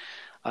this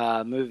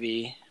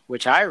movie,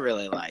 which I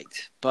really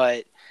liked.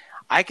 But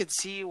I could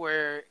see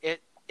where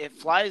it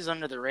flies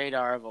under the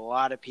radar of a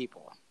lot of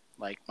people,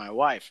 like my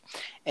wife,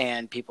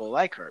 and people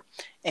like her.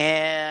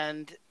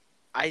 And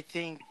I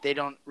think they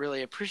don't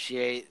really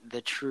appreciate the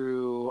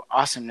true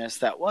awesomeness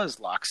that was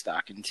Lock,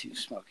 Stock, and Two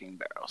Smoking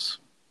Barrels.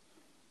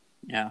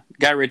 Yeah.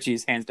 Guy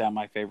Ritchie's hands down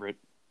my favorite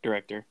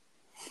director.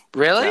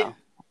 Really? So,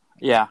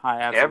 yeah, I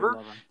absolutely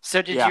love him.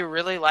 So did you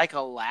really like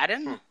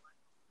Aladdin?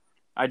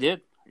 I did,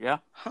 yeah.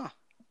 Huh.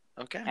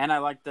 Okay. And I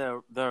like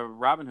the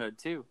Robin Hood,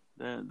 too.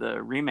 The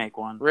remake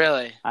one.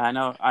 Really? I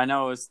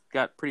know it's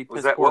got pretty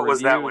piss poor What was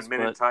that reviews, one?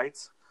 Men in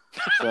Tights?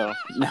 So,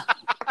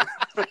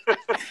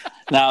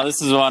 no,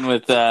 this is one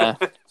with that's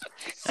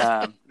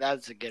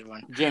a good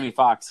one. Jamie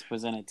Foxx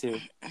was in it too.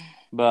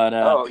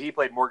 But he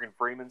played Morgan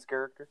Freeman's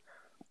character?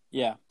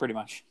 Yeah, pretty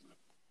much.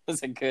 It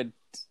was a good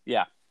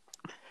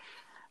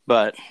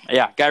But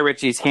yeah, Guy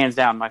Ritchie's hands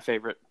down my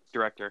favorite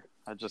director.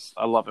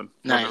 I love him.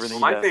 Nice.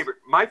 Love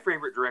My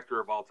favorite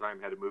director of all time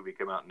had a movie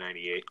come out in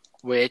 '98.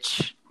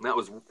 Which? And that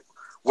was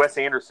Wes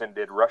Anderson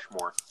did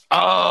Rushmore.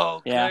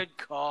 Oh, yeah. Good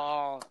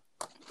call.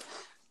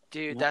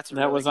 Dude, that's a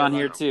that really was good on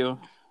one. here too.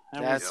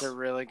 That's a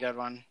really good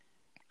one.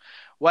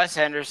 Wes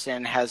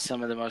Anderson has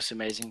some of the most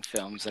amazing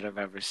films that I've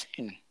ever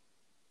seen.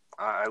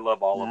 I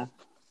love all of them.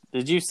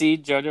 Did you see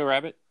Jojo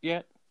Rabbit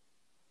yet?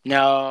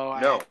 No,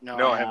 I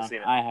haven't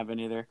seen it. I haven't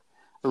either.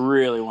 I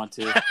really want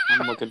to.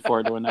 I'm looking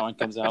forward to when that one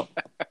comes out.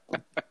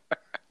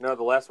 No,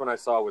 the last one I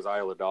saw was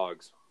Isle of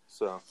Dogs.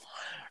 So,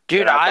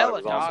 dude, Isle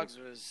of awesome. Dogs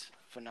was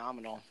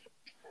phenomenal.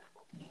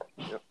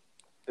 Yep.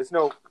 It's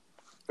no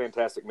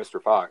Fantastic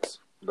Mr. Fox,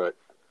 but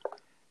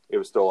it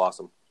was still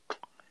awesome.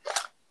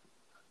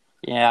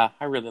 Yeah,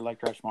 I really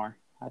liked Rushmore.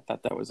 I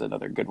thought that was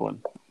another good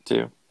one,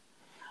 too.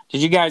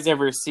 Did you guys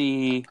ever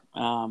see,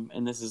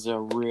 and this is a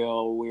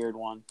real weird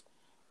one,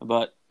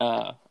 but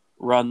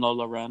Run,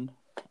 Lola, Run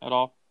at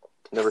all?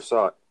 Never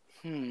saw it.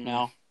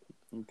 No?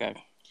 Okay.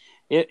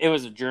 It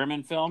was a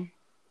German film,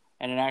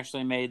 and it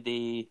actually made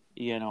the,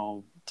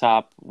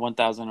 top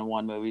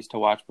 1001 movies to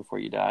watch before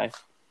you die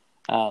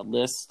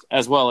list,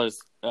 as well as,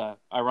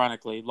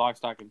 ironically, Lock,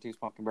 Stock, and Two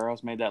Smoking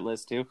Barrels made that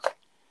list, too,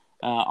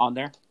 on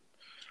there.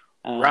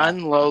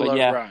 Run,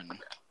 Lola, Run.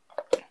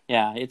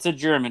 Yeah, it's a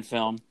German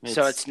film.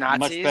 So it's Nazis?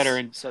 Much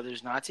better so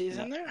there's Nazis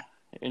in there?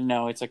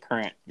 No, it's a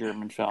current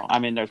German film. I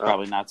mean, there's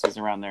probably Nazis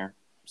around there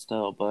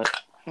still, but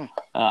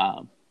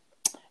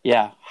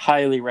yeah,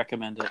 highly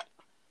recommend it.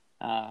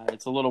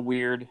 It's a little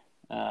weird,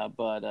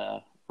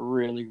 but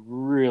really,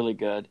 really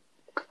good.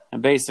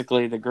 And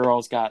basically, the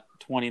girl's got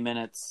 20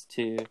 minutes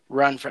to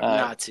run from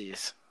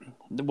Nazis.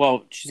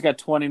 Well, she's got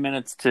 20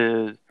 minutes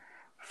to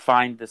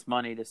find this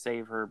money to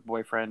save her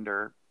boyfriend,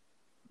 or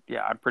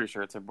I'm pretty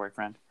sure it's her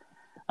boyfriend,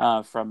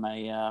 from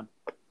a,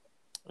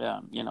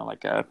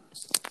 like a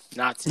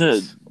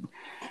Nazis,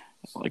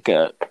 like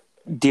a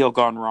deal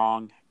gone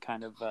wrong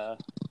kind of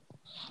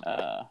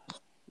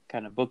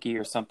bookie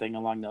or something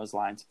along those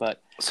lines.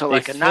 But so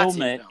like a Nazi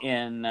film it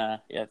in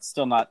it's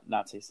still not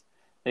Nazis.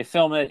 They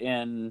film it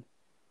in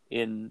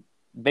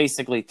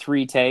basically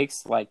 3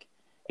 takes. Like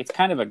it's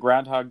kind of a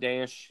Groundhog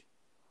Day-ish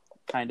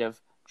kind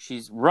of.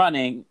 She's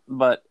running,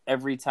 but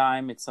every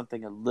time it's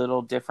something a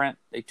little different.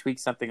 They tweak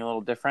something a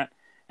little different,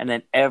 and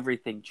then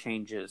everything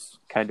changes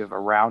kind of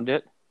around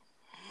it.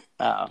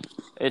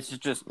 It's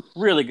just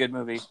really good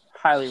movie.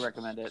 Highly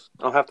recommend it.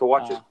 I'll have to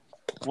watch it.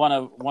 One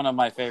of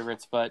my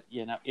favorites, but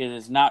it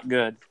is not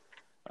good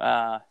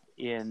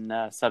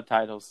in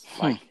subtitles.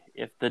 Like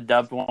if the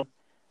dubbed one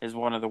is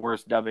one of the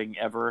worst dubbing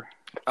ever.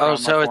 Oh,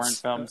 so foreign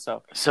film.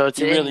 So it's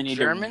you in really need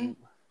German.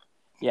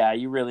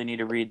 You really need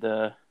to read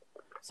the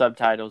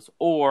subtitles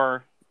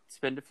or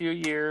spend a few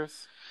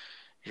years.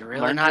 You're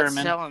really not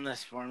German, selling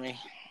this for me.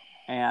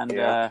 And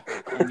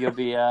and you'll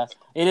be. It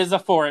is a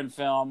foreign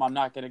film. I'm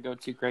not going to go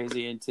too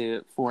crazy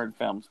into foreign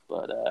films,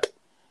 but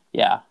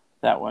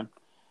that one.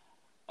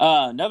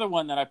 Another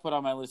one that I put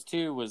on my list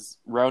too was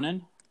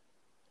Ronin.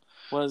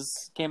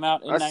 Came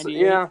out in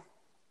 '98. Yeah,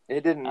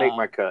 it didn't make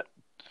my cut.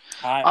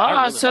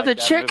 I really so the liked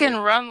that chick in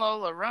movie. Run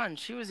Lola Run,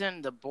 she was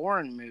in the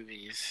Bourne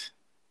movies.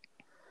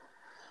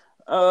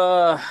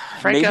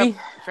 Maybe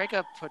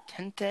Franca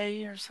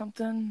Potente or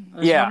something.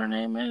 Is Yeah. what her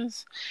name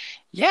is.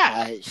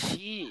 Yeah,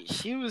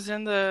 she was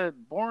in the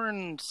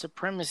Bourne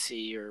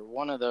Supremacy or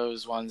one of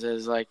those ones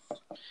as like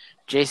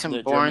Jason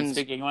The Bourne's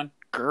German-speaking one.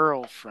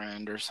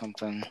 girlfriend or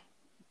something.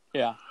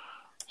 Yeah,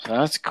 So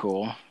that's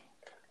cool.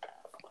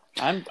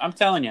 I'm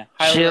telling you,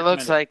 She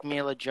looks like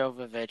Mila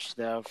Jovovich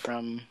though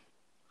from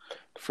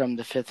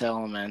The Fifth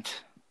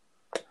Element.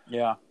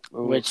 Yeah.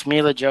 Ooh. Which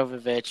Mila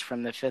Jovovich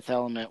from The Fifth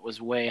Element was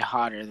way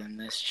hotter than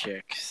this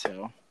chick.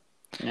 So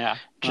yeah,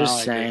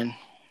 just saying.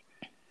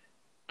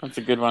 That's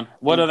a good one.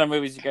 What other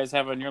movies you guys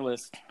have on your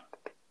list?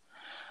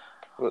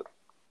 Well,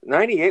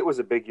 98 was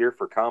a big year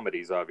for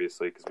comedies,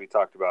 obviously, because we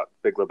talked about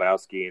Big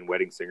Lebowski and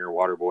Wedding Singer,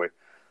 Waterboy.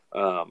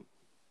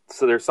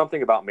 So there's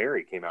Something About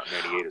Mary came out in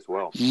 98 as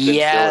well.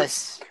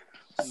 Yes.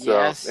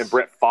 Yes. And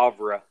Brett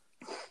Favre.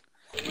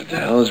 What the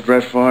hell is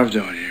Brett Favre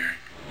doing here?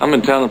 I'm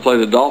in town to play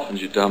the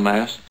Dolphins, you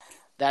dumbass.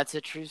 That's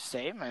a true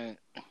statement.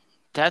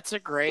 That's a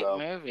great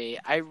movie.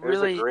 It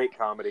was a great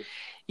comedy.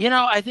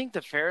 I think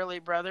the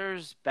Farrelly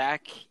brothers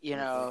back,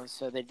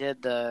 so they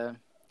did the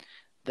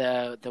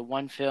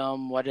one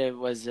film, what it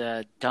was,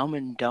 Dumb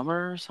and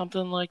Dumber or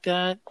something like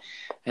that.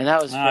 And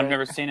that was I've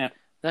never seen it.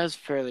 That was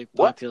fairly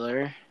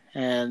popular.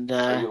 And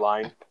are you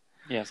lying?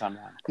 Yes, I'm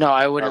lying. No,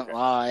 I wouldn't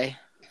lie.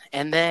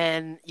 And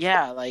then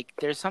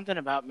there's Something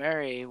About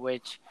Mary,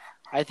 which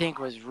I think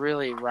was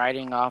really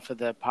riding off of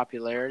the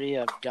popularity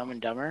of Dumb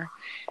and Dumber.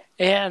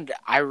 And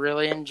I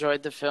really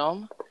enjoyed the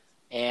film.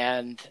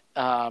 And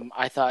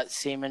I thought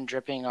semen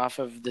dripping off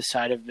of the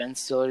side of Ben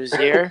Stiller's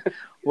ear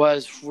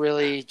was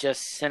really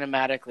just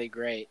cinematically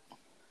great.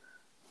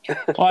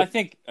 Well, I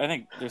think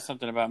there's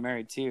Something About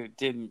Mary too.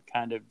 Didn't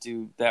kind of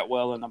do that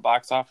well in the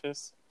box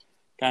office,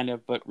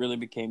 but really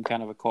became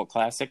kind of a cult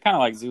classic, kind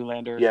of like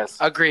Zoolander. Yes,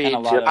 agreed.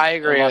 I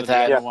agree with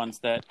that. The ones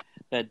that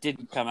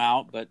didn't come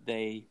out, but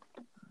they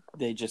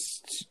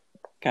just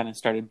kind of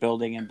started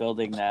building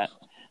that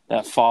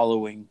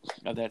following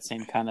of those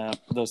same kind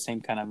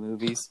of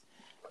movies,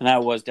 and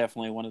that was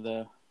definitely one of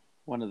the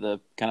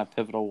kind of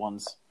pivotal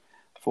ones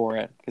for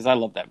it, because I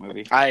love that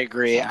movie. I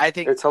agree. I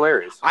think it's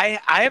hilarious. I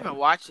haven't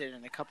watched it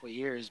in a couple of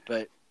years,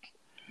 but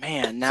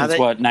man, now since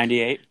what,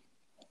 98?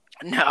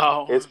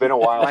 No, it's been a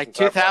while. Like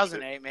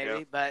 2008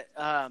 maybe,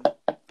 yeah.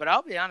 But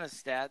I'll be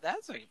honest, Dad,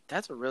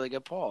 that's a really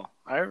good pull.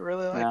 I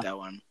really like that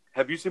one.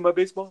 Have you seen my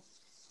baseball?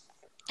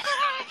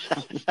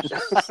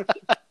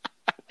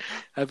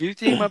 Have you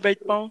seen my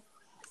baseball?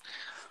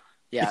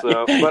 Yeah.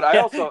 So, but I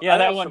also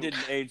that one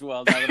didn't age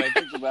well now that I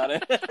think about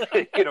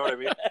it. You know what I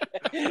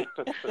mean?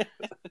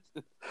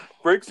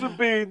 Break some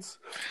beans.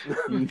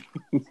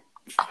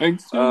 Break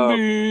some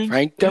beans.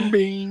 Break them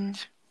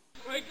beans.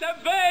 Break them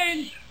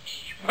beans.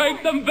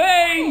 Break them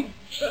beans.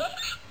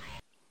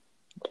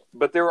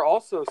 But there were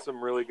also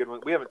some really good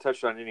ones. We haven't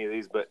touched on any of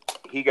these, but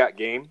He Got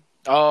Game.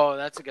 Oh,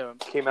 that's a good one.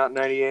 Came out in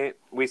 98.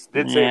 We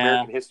did say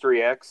American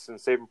History X and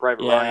Saving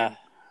Private Ryan.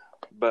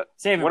 But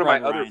Saving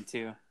Private Ryan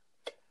too.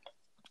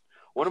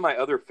 One of my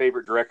other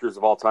favorite directors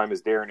of all time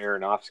is Darren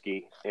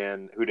Aronofsky,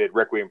 and who did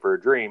Requiem for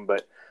a Dream.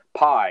 But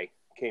Pi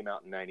came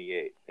out in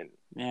 98, and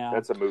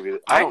that's a movie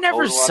that I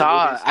never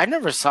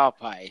saw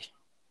Pi.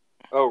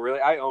 Oh,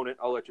 really? I own it.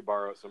 I'll let you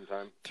borrow it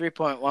sometime.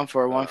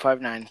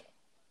 3.14159.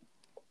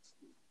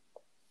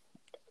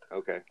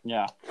 Okay.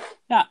 Yeah.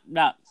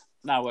 Not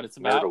what it's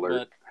about,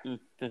 but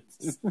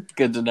it's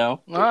good to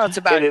know. Well, it's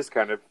about. It is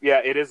kind of. Yeah,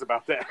 it is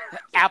about that.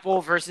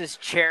 Apple versus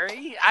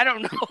cherry? I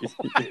don't know.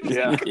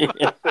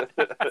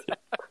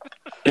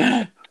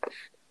 Yeah.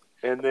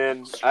 And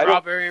then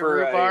Strawberry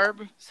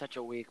rhubarb. Such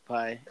a weak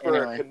pie.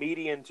 For a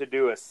comedian to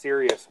do a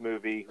serious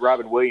movie,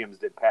 Robin Williams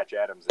did Patch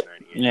Adams in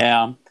 98.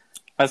 Yeah.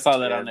 I saw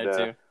that on there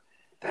too.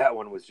 That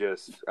one was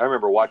just. I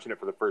remember watching it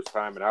for the first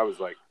time, and I was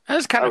like, I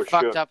was kind of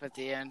fucked up at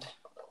the end.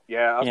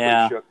 Yeah, I was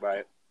pretty shook by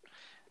it.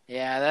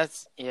 Yeah,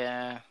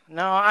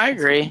 No, I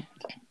agree.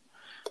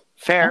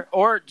 Fair.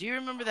 Or do you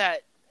remember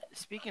that?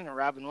 Speaking of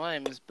Robin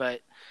Williams,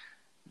 but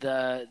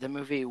the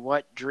movie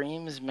What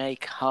Dreams May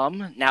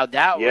Come. Now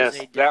that was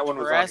a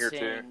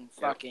depressing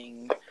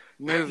fucking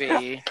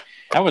movie.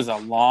 That was a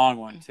long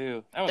one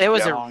too. It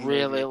was a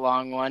really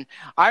long one.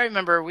 I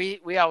remember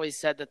we always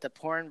said that the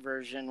porn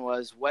version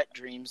was What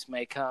Dreams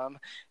May Come.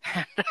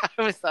 I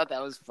always thought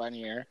that was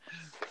funnier.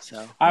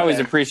 So I always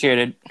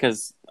appreciated,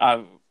 because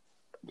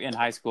in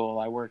high school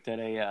I worked at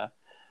a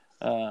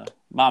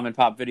mom and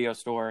pop video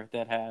store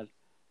that had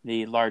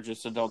the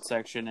largest adult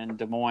section in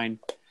Des Moines.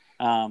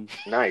 Nice.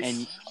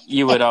 And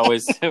you would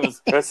always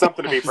that's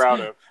something to be proud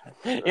of.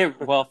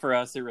 Well, for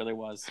us it really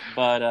was.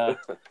 But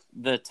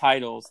the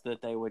titles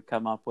that they would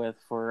come up with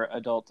for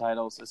adult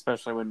titles,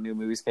 especially when new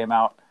movies came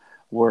out,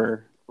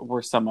 were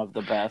some of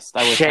the best.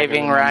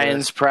 Shaving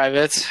Ryan's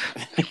Privates.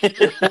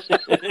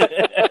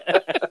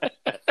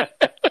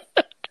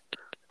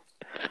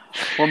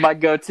 Well, my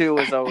go-to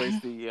was always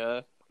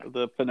the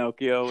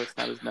Pinocchio. It's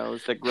not his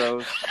nose that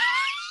grows.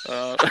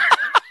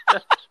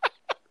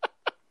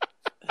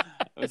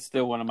 It's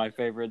still one of my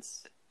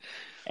favorites.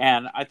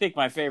 And I think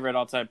my favorite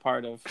all-time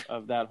part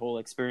of that whole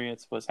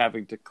experience was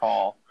having to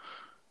call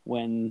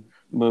when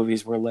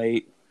movies were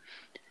late.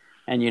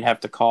 And you'd have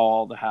to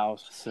call the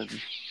house and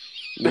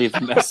leave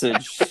a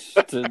message.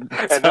 And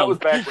that was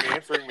back when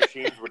answering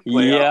machines would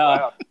play out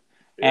loud.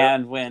 Yeah.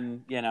 And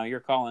when, you're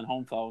calling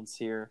home phones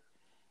here,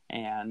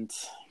 and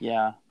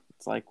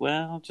it's like,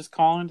 well, just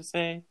calling to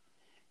say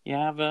you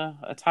have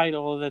a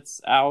title that's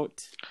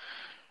out.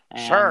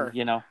 And, sure.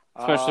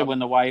 Especially when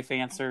the wife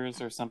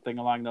answers or something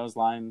along those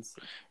lines.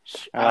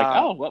 They're like,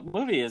 oh, what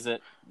movie is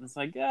it? It's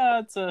like,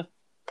 it's an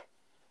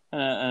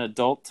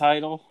adult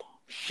title.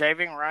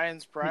 Shaving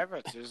Ryan's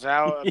Privates is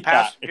out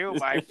past due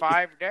by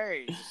 5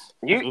 days.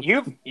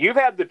 You've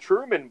had the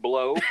Truman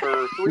blow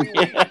for 3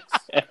 weeks.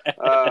 Did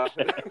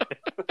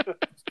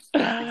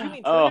you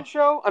mean Truman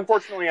Show?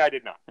 Unfortunately, I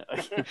did not.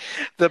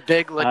 The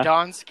Big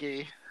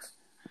Ladonsky.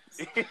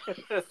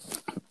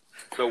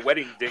 The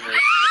Wedding Dinger.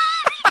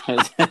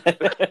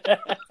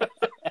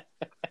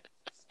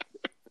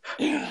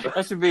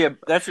 That should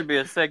be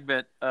a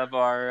segment of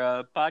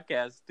our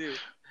podcast too.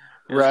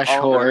 Rush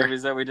all Horror. the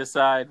movies that we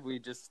decide we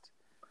just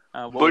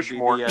what would be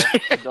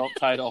the adult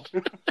title.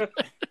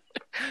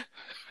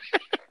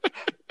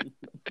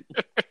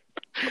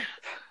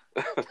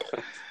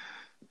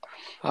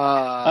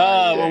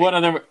 Well, what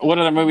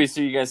other movies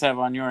do you guys have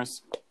on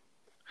yours?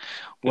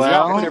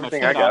 Well,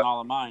 everything I got on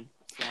all of mine.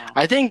 So.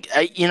 I think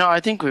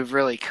we've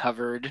really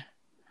covered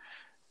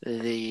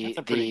the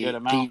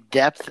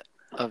depth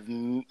of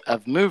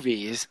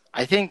movies.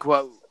 I think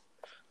what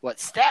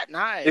Staten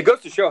Island. It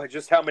goes to show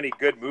just how many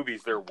good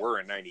movies there were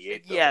in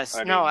 '98. Yes,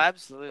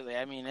 absolutely.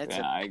 I mean, it's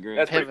I agree.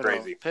 That's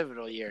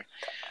pivotal year.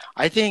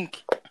 I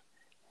think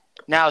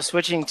now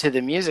switching to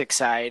the music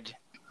side,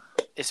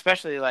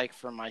 especially like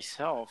for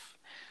myself,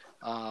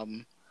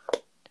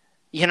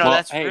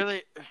 that's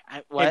really.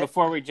 What? Hey,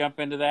 before we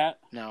jump into that,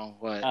 no,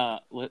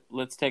 what?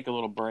 Let's take a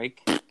little break,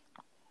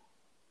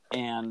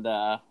 and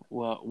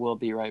we'll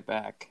be right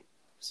back.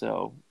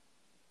 So,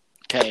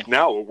 okay.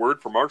 Now a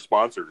word from our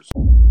sponsors.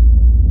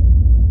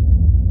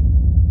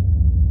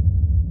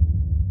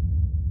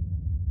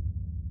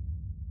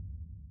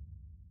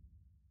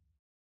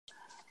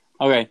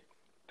 Okay.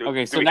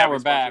 So now we're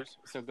back.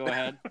 So go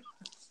ahead.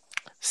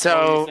 So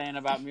what were you saying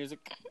about music?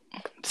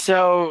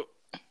 So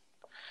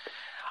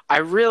I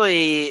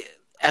really,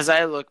 as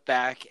I look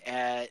back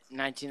at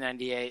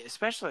 1998,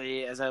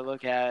 especially as I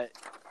look at,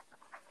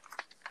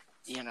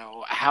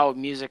 how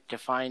music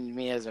defined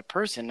me as a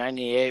person,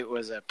 98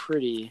 was a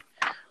pretty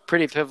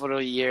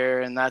pivotal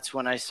year. And that's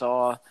when I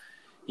saw,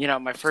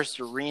 my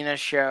first arena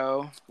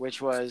show, which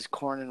was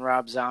Korn and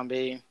Rob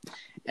Zombie.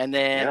 And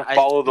then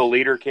Follow the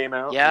Leader came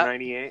out in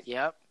 98.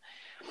 Yep.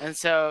 And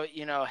so,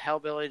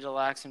 Hellbilly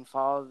Deluxe and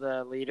Follow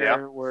the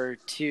Leader were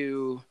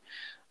two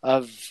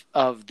of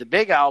the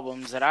big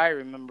albums that I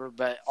remember,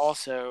 but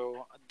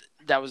also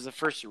that was the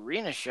first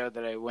arena show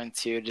that I went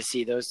to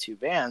see those two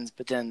bands.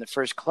 But then the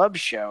first club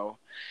show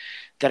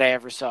that I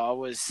ever saw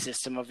was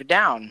System of a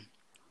Down.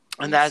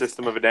 And that's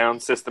System of a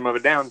Down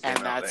came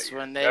and out that's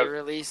when they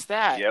released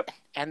that. Yep.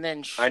 And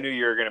then I knew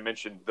you were going to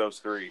mention those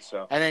three.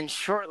 So. And then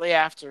shortly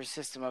after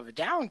System of a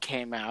Down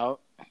came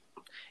out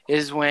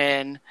is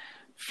when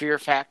Fear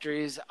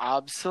Factory's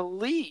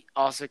Obsolete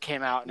also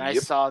came out, and I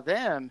saw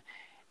them.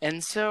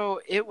 And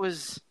so it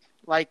was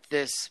like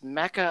this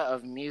mecca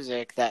of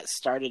music that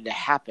started to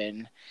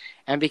happen.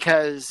 And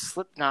because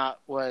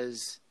Slipknot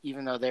was,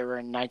 even though they were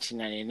in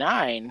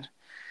 1999,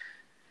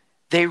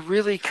 they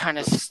really kind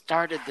of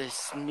started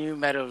this new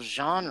metal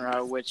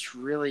genre, which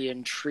really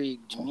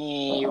intrigued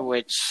me,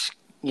 which,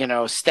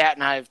 Stat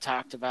and I have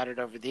talked about it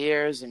over the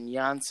years, and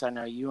Jans, I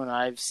know you and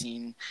I have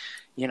seen,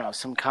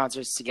 some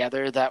concerts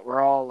together that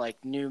were all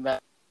like new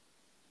metal.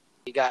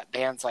 You got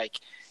bands like,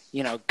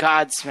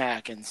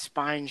 Godsmack and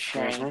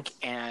Spineshank,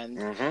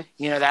 and,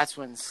 that's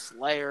when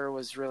Slayer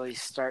was really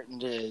starting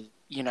to,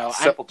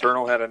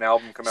 Sepultura had an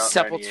album come out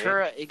in 98.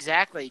 Sepultura,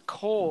 exactly.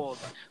 Cold,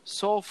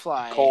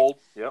 Soulfly. Cold,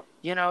 yep.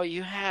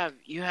 You have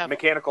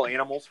Mechanical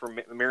Animals from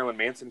Marilyn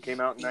Manson came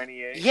out in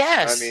 98.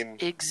 Yes,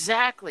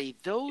 exactly.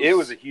 It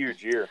was a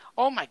huge year.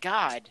 Oh my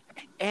God.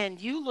 And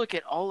you look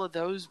at all of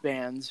those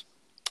bands,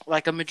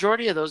 like a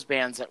majority of those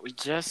bands that we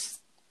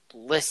just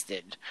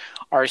listed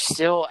are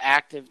still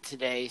active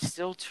today,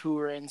 still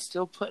touring,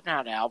 still putting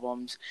out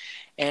albums.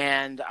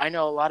 And I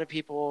know a lot of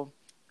people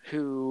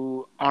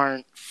who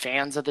aren't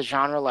fans of the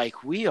genre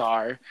like we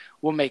are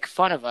will make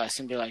fun of us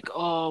and be like,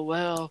 oh,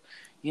 well,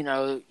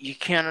 you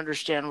can't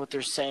understand what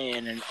they're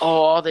saying, and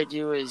all they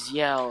do is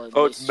yell. And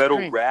it's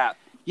metal rap.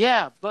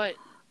 Yeah, but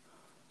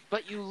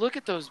you look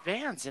at those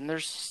bands and they're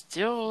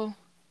still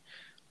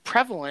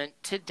prevalent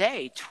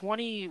today.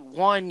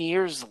 21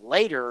 years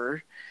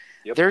later,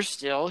 they're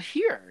still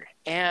here.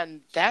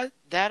 And that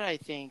I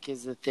think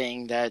is the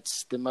thing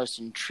that's the most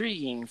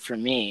intriguing for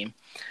me.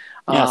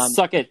 Yeah,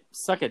 suck it,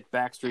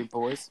 Backstreet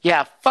Boys.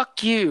 Yeah,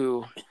 fuck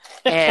you,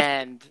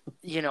 and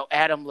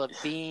Adam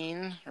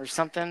Levine or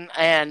something,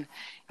 and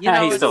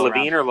he's still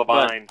Levine or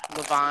Levine.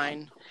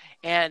 Levine,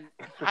 and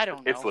I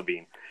don't know. It's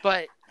Levine,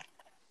 but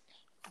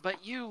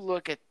you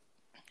look at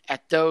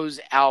those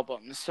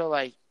albums. So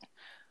like,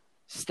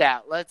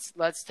 Stat, let's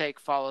take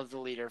Follow the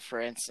Leader for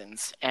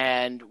instance,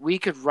 and we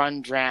could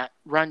run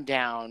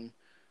down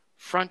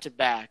front to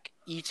back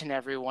each and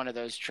every one of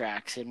those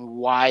tracks and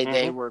why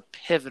they were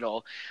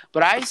pivotal.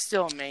 But I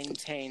still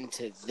maintain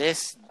to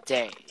this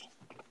day,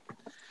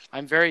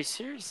 I'm very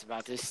serious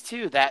about this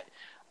too, that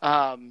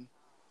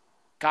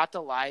Got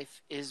the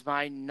Life is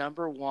my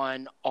number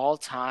one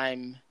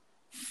all-time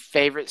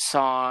favorite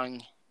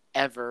song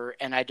ever,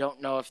 and I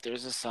don't know if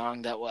there's a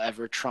song that will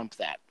ever trump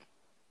that.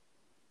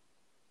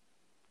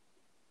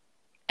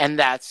 And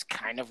that's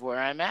kind of where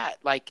I'm at.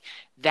 Like,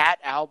 that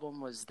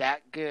album was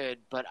that good,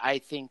 but I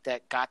think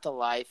that Got the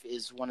Life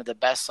is one of the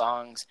best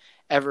songs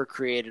ever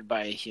created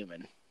by a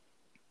human.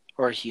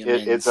 Or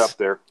humans. It's up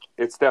there.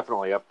 It's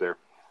definitely up there.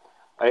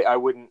 I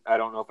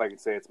don't know if I can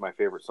say it's my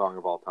favorite song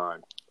of all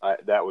time.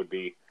 That would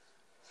be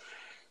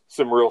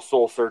some real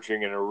soul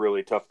searching and a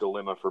really tough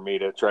dilemma for me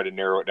to try to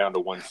narrow it down to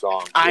one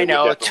song. I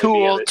know.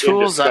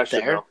 Tool's up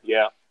there.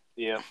 Though.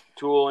 Yeah.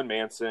 Tool and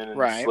Manson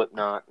and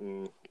Slipknot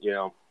and,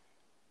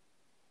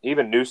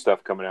 even new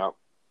stuff coming out.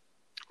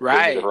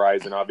 Right. The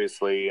Horizon,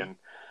 obviously, and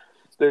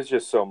there's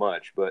just so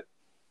much. But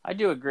I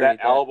do agree.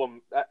 That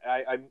album,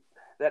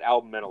 that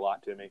album meant a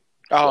lot to me.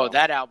 Oh,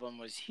 that album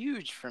was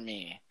huge for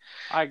me.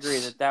 I agree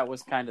that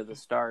was kind of the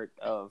start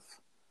of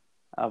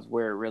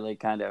where it really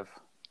kind of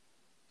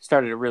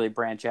started to really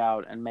branch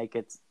out and make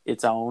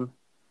its own.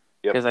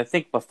 Because I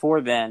think before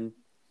then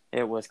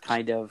it was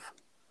kind of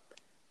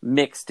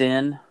mixed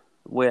in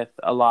with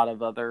a lot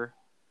of other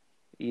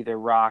either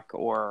rock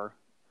or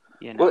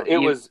it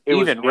was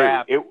even new,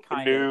 rap,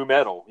 new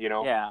metal,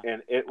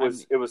 and it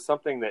was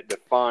something that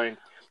defined.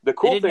 The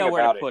cool thing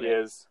about it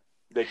is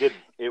they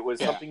didn't. It was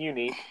something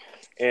unique.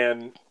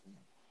 And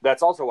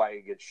that's also why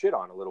it gets shit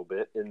on a little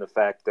bit in the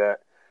fact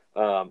that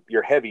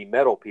your heavy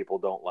metal people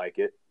don't like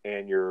it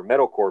and your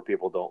metalcore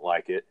people don't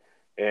like it.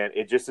 And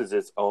it just is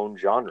its own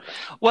genre.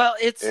 Well,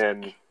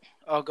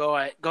 go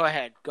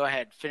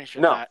ahead. Finish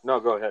your thought. No,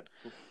 go ahead.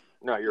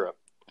 No, you're up.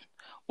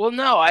 Well,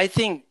 no, I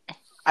think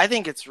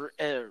it's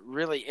a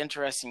really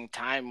interesting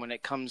time when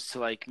it comes to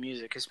like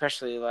music,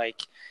 especially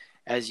like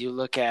as you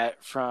look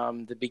at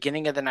from the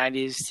beginning of the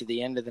 90s to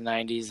the end of the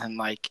 90s and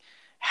like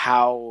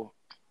how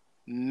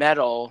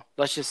metal,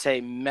 let's just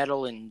say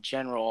metal in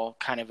general,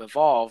 kind of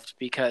evolved,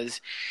 because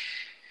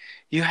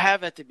you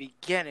have at the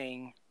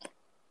beginning,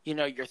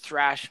 your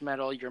thrash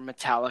metal, your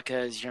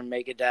Metallicas, your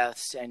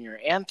Megadeths, and your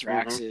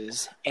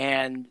Anthraxes,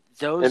 and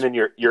those, and then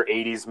your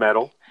 80s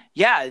metal.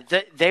 Yeah,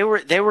 they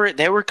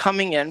were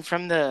coming in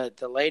from the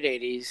late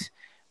 80s,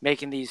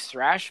 making these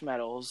thrash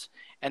metals,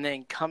 and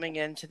then coming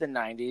into the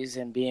 90s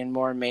and being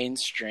more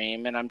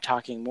mainstream. And I'm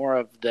talking more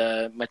of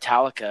the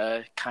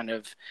Metallica kind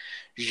of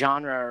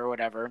genre or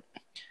whatever.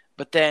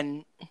 But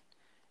then,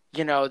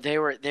 they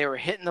were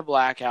hitting the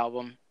Black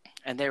Album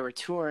and they were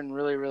touring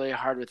really, really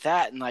hard with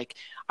that. And like,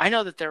 I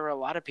know that there were a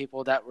lot of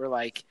people that were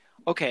like,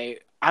 okay,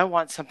 I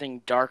want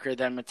something darker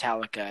than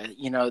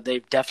Metallica.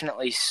 They've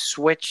definitely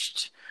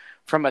switched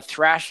from a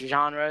thrash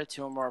genre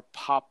to a more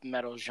pop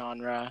metal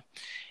genre.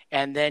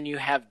 And then you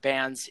have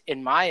bands,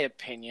 in my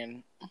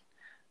opinion,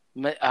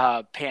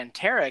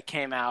 Pantera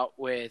came out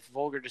with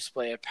Vulgar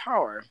Display of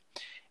Power.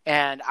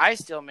 And I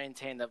still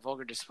maintain that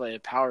Vulgar Display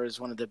of Power is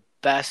one of the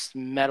best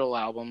metal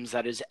albums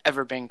that has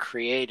ever been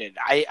created.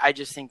 I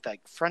just think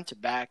like front to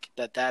back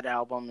that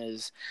album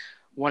is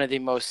one of the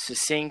most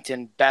succinct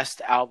and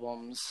best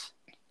albums,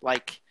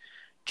 like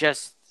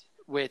just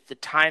with the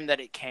time that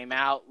it came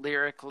out,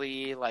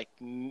 lyrically, like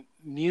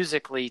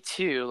musically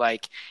too,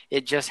 like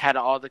it just had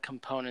all the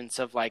components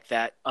of like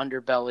that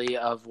underbelly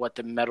of what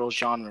the metal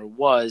genre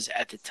was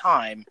at the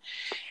time.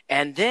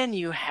 And then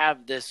you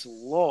have this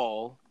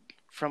lull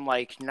from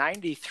like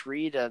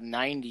 93 to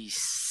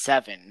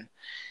 97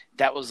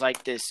 that was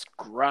like this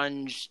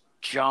grunge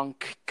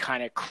junk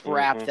kind of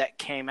crap that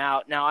came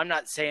out. Now, I'm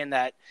not saying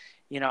that,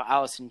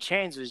 Alice in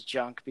Chains was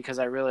junk because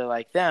I really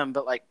like them,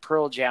 but like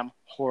Pearl Jam,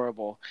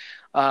 horrible.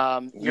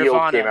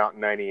 Nirvana came out in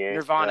 98.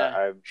 Nirvana,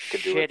 I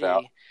could do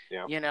without.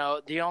 Yeah.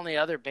 The only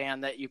other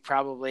band that you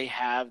probably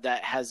have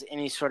that has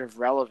any sort of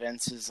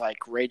relevance is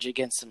like Rage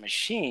Against the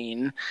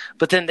Machine,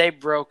 but then they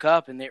broke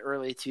up in the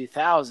early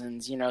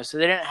 2000s, so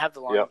they didn't have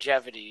the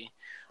longevity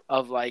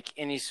of like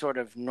any sort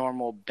of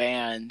normal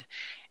band.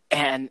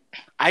 And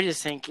I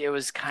just think it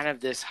was kind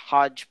of this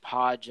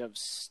hodgepodge of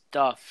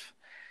stuff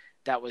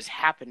that was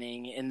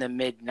happening in the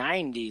mid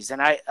 90s.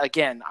 And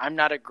I'm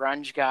not a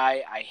grunge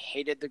guy. I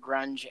hated the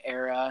grunge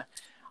era.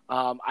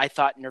 I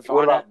thought Nirvana.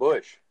 What about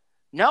Bush?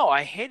 No,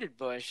 I hated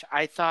Bush.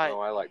 I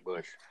like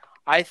Bush.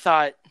 I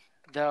thought,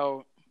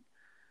 though,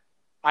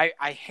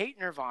 I hate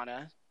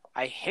Nirvana.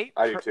 I hate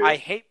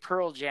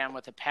Pearl Jam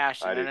with a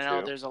passion. And I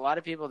know there's a lot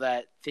of people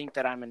that think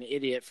that I'm an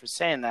idiot for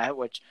saying that,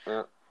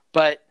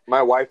 but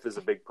my wife is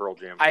a big Pearl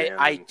Jam fan.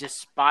 I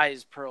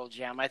despise Pearl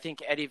Jam. I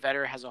think Eddie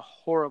Vedder has a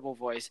horrible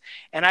voice,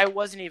 and I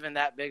wasn't even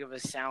that big of a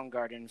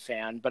Soundgarden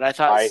fan. But I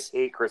thought I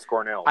hate Chris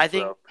Cornell. I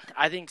think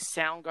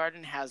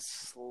Soundgarden has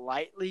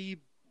slightly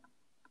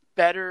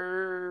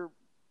better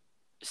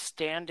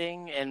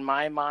standing in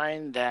my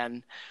mind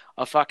than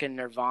a fucking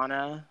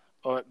Nirvana.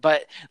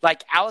 But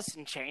like Alice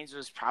in Chains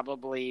was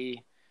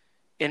probably,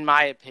 in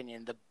my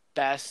opinion, the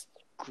best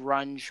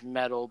grunge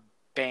metal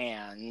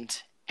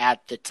band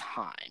at the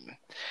time.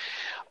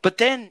 But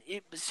then,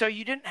 so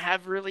you didn't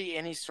have really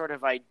any sort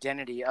of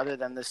identity other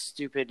than the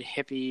stupid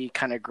hippie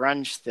kind of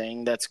grunge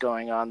thing that's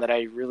going on that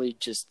I really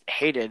just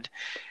hated.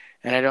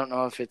 And I don't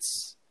know if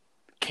it's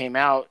came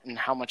out and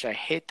how much I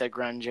hate the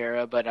grunge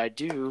era, but I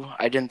do.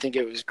 I didn't think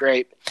it was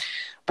great.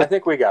 But I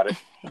think we got it.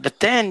 But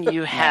then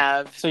you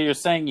have... So you're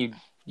saying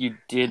you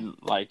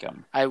didn't like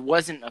them? I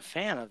wasn't a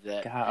fan of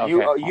that. God,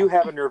 okay. You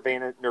have a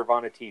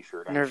Nirvana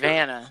T-shirt.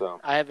 Nirvana. Sure,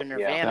 so. I have a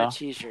Nirvana Yeah.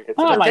 T-shirt.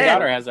 Oh, my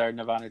daughter has our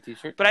Nirvana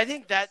T-shirt. But I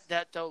think that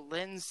though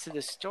lends to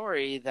the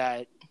story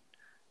that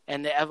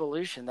and the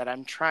evolution that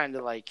I'm trying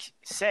to like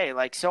say.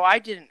 Like, so I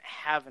didn't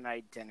have an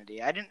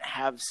identity. I didn't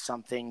have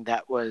something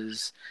that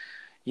was,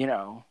 you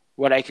know,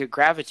 what I could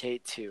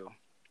gravitate to.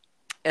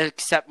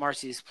 Except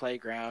Marcy's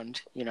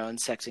Playground, you know, and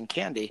Sex and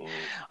Candy.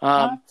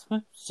 But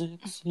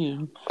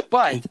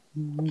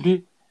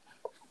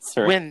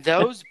when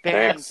those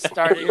bands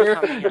started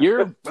coming up,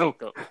 you're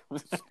welcome.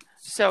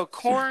 So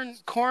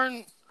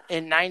Korn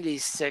in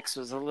 '96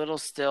 was a little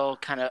still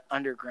kind of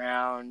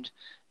underground.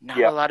 Not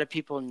a lot of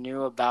people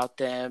knew about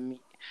them.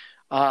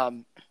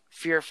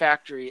 Fear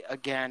Factory,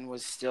 again,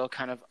 was still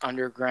kind of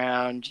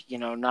underground. You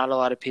know, not a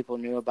lot of people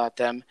knew about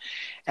them.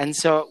 And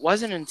so it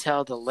wasn't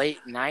until the late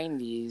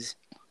 90s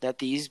that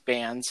these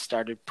bands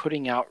started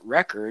putting out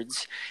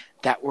records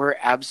that were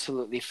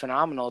absolutely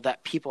phenomenal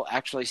that people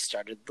actually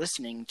started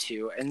listening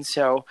to. And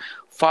so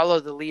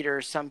Follow the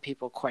Leader, some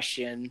people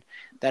question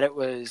that it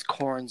was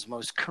Korn's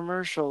most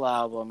commercial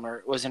album or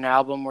it was an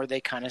album where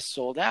they kind of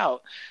sold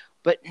out.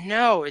 But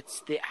no,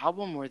 it's the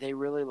album where they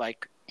really,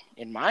 like,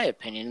 in my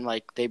opinion,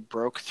 like they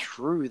broke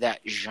through that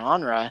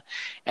genre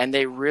and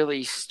they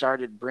really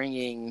started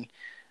bringing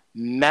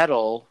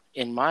metal,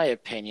 in my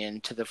opinion,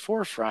 to the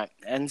forefront.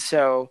 And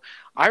so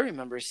I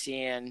remember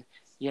seeing,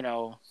 you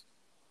know,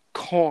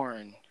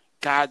 Korn,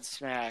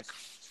 Godsmack,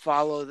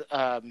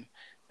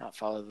 not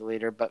Follow the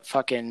Leader, but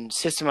fucking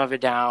System of a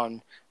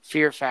Down,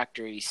 Fear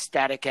Factory,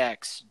 Static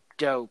X,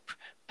 Dope,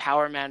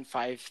 Power Man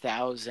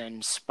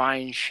 5000,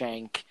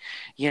 Spineshank,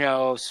 you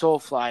know,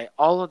 Soulfly,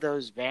 all of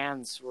those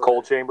bands were...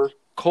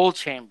 Cold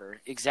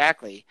Chamber,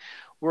 exactly.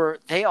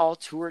 They all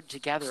toured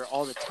together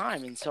all the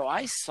time. And so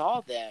I saw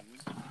them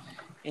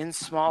in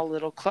small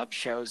little club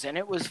shows, and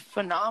it was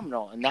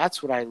phenomenal. And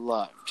that's what I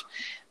loved.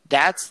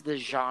 That's the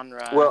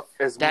genre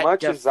that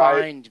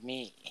defined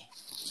me.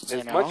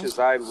 As much as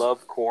I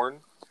love Korn,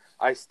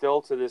 I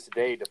still to this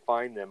day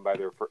define them by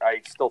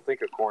I still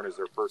think of Korn as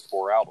their first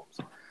 4 albums.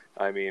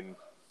 I mean,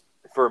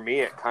 for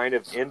me, it kind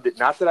of ended.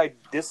 Not that I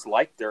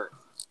disliked their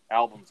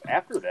albums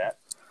after that.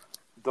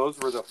 Those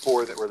were the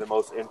 4 that were the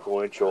most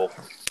influential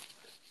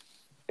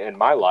in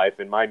my life,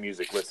 in my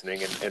music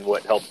listening, and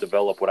what helped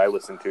develop what I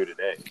listen to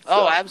today. So.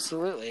 Oh,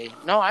 absolutely.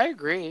 No, I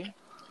agree.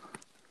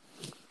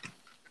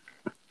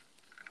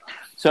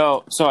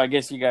 So I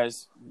guess you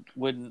guys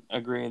wouldn't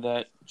agree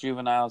that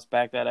Juvenile's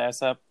Back That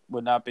Ass Up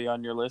would not be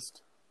on your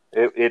list?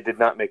 It did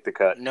not make the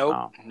cut.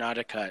 Nope, not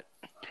a cut.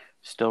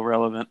 Still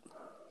relevant.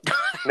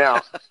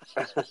 Now,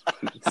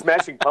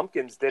 Smashing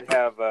Pumpkins did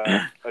have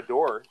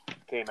Adore,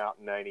 came out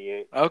in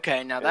 '98.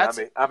 Okay, now that's...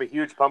 I'm a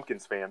huge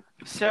Pumpkins fan.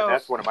 So and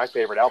that's one of my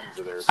favorite albums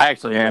of theirs. I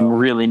actually am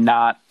really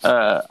not.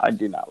 I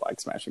do not like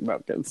Smashing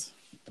Pumpkins.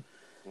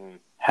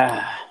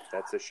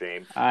 That's a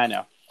shame. I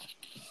know.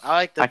 I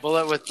like the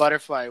Bullet with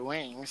Butterfly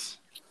Wings.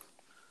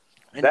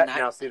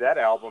 That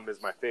album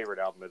is my favorite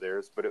album of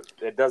theirs, but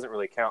it doesn't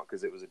really count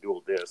because it was a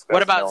dual disc.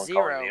 What about Melancholy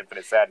Zero? and the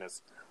Infinite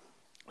Sadness.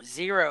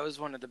 Zero is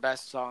one of the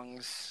best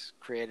songs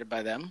created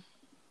by them.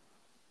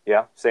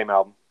 Yeah, same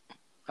album.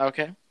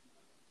 Okay.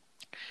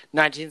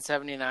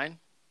 1979,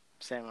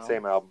 same album.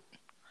 Same album.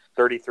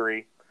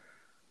 33,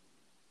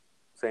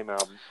 same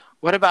album.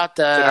 What about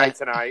the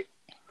Tonight,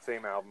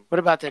 same album. What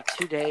about the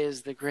Today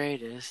is the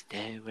Greatest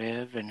Day We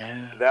Ever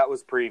Knew? That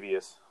was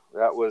previous.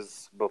 That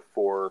was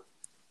before.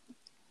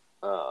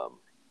 I'm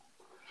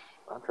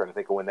trying to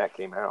think of when that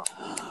came out.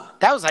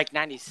 That was like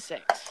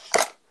 96.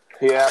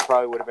 Yeah,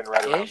 probably would have been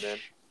right around Gish? then.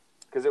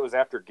 Because it was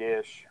after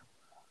Gish.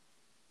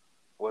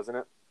 Wasn't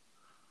it?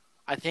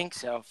 I think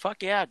so.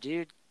 Fuck yeah,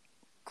 dude.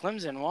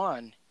 Clemson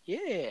won.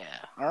 Yeah.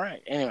 All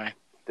right. Anyway.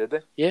 Did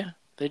they? Yeah,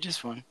 they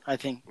just won, I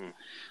think.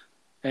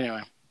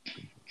 Anyway.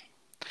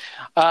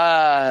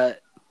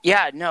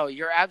 Yeah, no,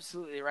 you're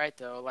absolutely right,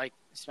 though. Like,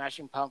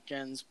 Smashing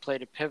Pumpkins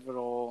played a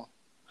pivotal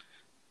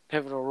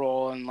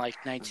role in,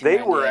 like, 1998.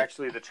 They were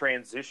actually the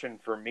transition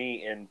for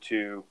me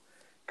into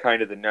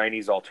kind of the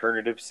 90s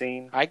alternative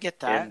scene. I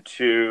get that.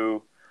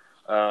 Into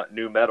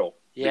new metal.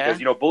 Yeah. Because,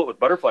 you know, Bullet with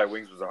Butterfly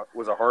Wings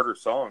was a harder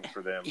song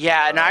for them.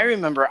 Yeah, and I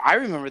remember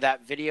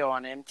that video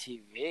on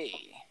MTV.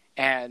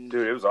 And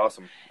dude, it was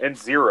awesome. And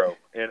Zero.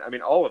 And, I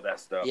mean, all of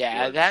that stuff.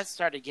 Yeah, that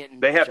started getting...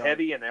 They have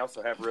heavy and they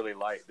also have really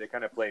light. They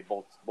kind of play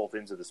both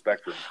ends of the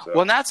spectrum. So.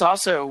 Well, and that's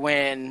also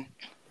when,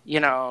 you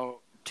know,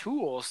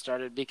 Tool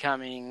started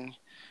becoming...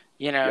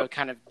 You know,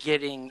 kind of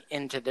getting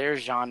into their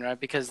genre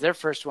because their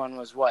first one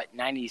was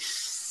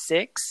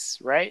 96,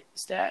 right?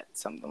 Stat,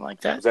 something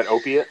like that. Was that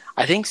Opiate?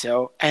 I think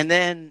so. And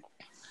then,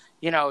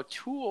 you know,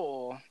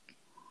 Tool,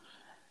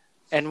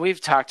 and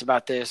we've talked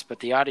about this, but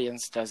the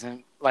audience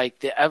doesn't, like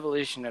the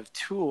evolution of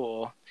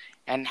Tool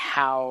and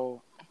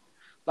how,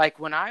 like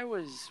when I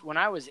was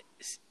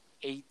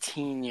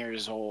 18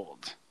 years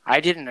old, I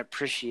didn't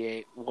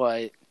appreciate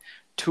what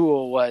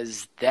Tool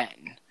was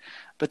then.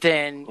 But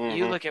then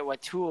you look at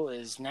what Tool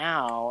is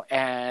now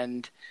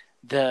and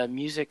the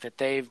music that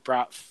they've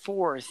brought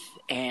forth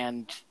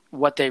and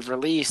what they've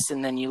released,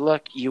 and then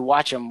you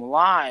watch them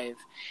live,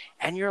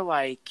 and you're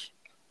like,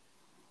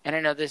 and I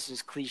know this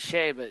is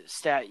cliche, but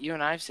Stat, you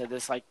and I have said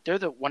this, like they're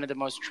one of the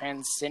most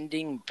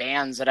transcending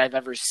bands that I've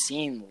ever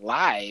seen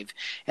live.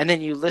 And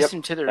then you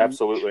listen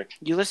to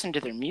you listen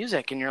to their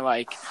music, and you're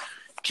like,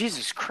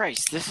 Jesus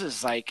Christ, this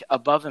is like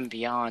above and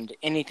beyond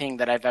anything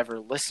that I've ever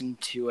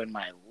listened to in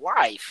my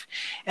life.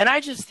 And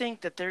I just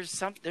think that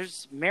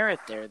there's merit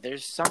there.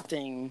 There's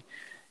something,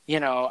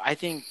 I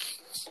think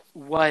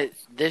what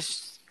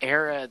this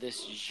era,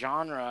 this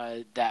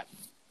genre, that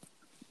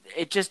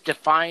it just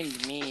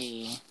defined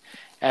me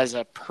as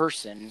a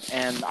person.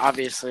 And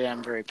obviously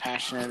I'm very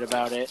passionate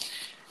about it,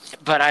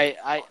 but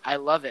I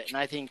love it. And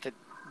I think that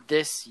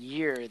this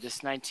year,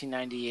 this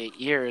 1998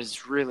 year,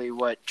 is really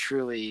what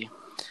truly,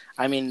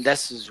 I mean,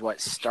 this is what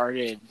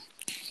started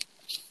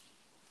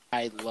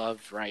I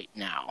love right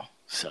now.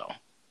 So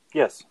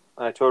yes,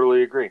 I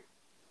totally agree.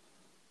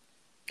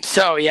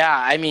 So yeah,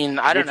 I mean,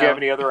 I don't know. Did you have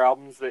any other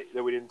albums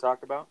that we didn't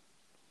talk about?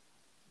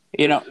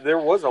 There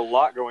was a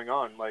lot going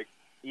on. Like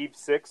Eve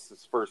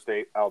Six's first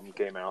album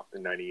came out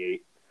in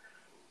 '98.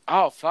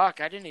 Oh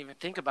fuck! I didn't even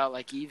think about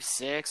like Eve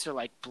Six or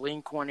like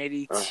Blink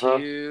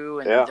 182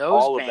 and those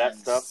all bands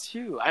of that stuff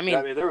too. I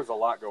mean, there was a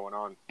lot going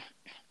on.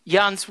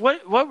 Jans,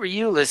 what were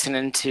you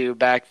listening to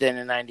back then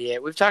in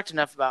 '98? We've talked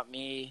enough about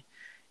me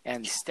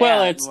and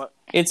Stan. Well,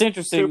 it's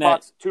interesting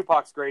that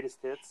Tupac's Greatest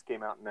Hits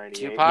came out in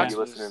 '98. Were you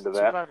listening to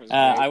that?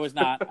 I was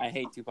not. I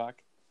hate Tupac.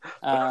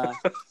 I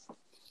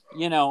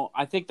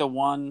think the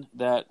one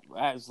that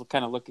I was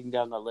kind of looking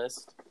down the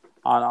list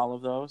on all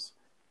of those,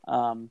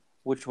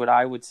 which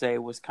I would say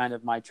was kind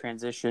of my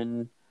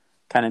transition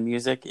kind of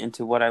music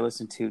into what I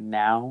listen to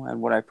now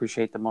and what I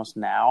appreciate the most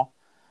now.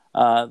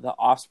 The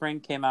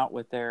Offspring came out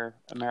with their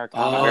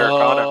Americana.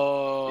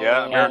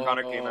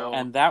 Americana came out,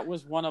 and that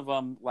was one of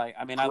them. Like,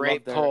 I mean,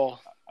 Great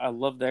I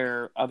love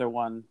their other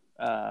one.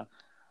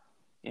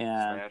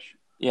 Smash.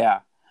 Yeah,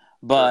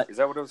 but is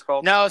that what it was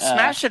called? No,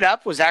 Smash It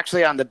Up was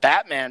actually on the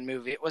Batman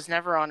movie. It was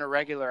never on a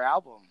regular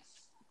album.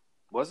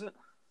 Was it?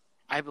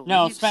 I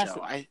believe Smash.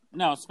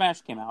 so.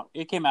 Smash came out.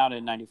 It came out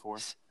in '94.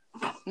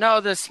 No,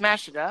 the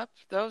Smash It Up,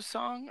 those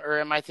song, or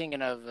am I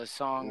thinking of a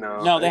song?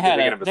 No, they had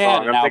an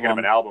thinking of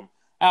an album.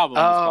 Album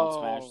was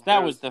called Smash.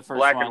 That was the first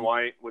black one. and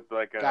white with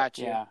like a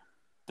gotcha.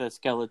 The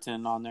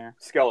skeleton on there.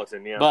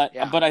 Skeleton, yeah.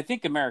 But I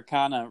think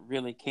Americana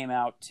really came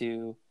out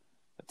to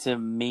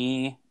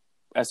me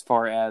as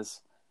far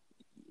as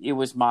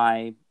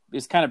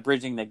it's kind of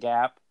bridging the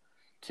gap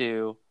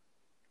to,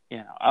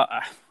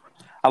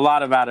 a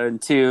lot about it,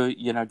 and too,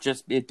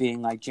 just it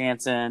being like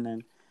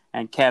Jansen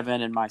and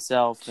Kevin and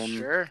myself, and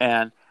sure.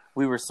 And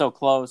we were so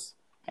close,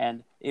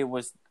 and it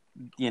was,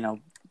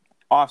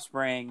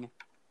 Offspring,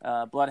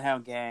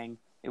 Bloodhound Gang.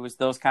 It was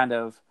those kind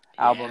of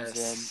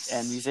albums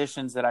and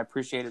musicians that I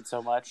appreciated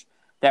so much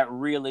that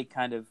really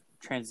kind of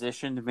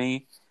transitioned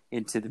me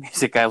into the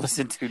music I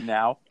listen to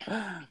now.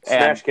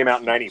 Smash came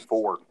out in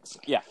 '94.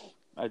 Yeah,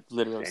 I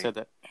literally said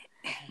that.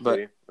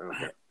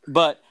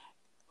 But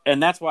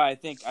and that's why I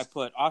think I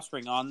put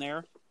Offspring on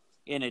there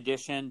in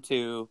addition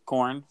to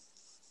Korn,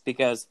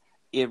 because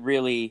it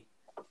really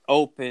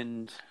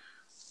opened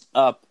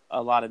up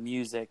a lot of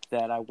music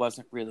that I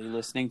wasn't really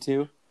listening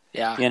to.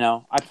 Yeah.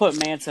 I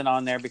put Manson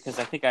on there because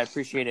I think I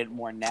appreciate it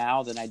more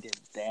now than I did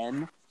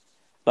then.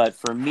 But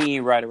for me,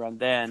 right around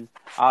then,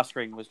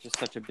 Offspring was just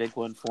such a big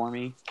one for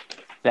me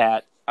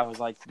that I was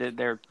like,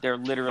 they're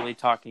literally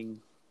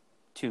talking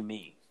to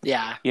me.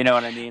 Yeah. You know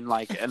what I mean?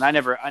 Like, and I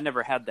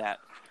never had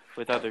that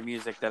with other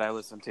music that I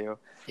listen to.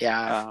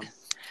 Yeah.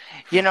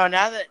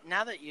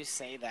 Now that you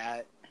say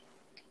that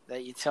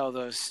you tell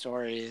those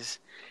stories,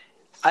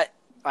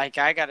 I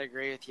gotta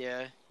agree with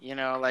you.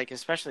 Like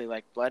especially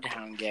like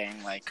Bloodhound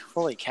Gang. Like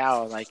holy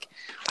cow! Like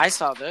I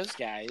saw those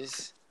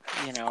guys,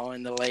 in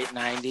the late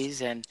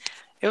 '90s, and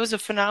it was a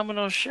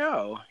phenomenal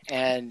show.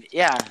 And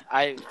yeah,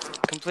 I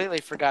completely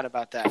forgot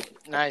about that.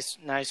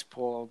 Nice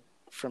pull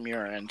from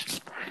your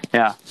end.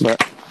 Yeah,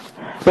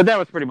 but that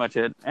was pretty much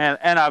it.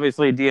 And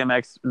obviously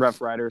DMX, Rough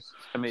Riders.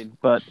 I mean,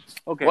 but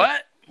okay.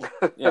 What?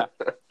 Yeah,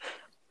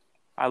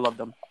 I loved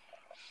them.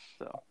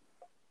 So.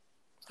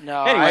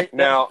 No, anyway,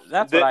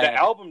 that's the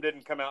album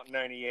didn't come out in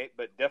 '98,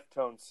 but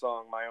Deftones'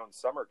 song "My Own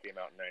Summer" came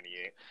out in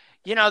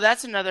 '98.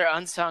 That's another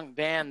unsung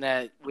band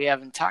that we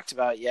haven't talked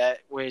about yet.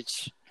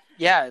 Which,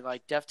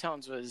 like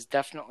Deftones was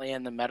definitely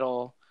in the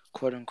metal,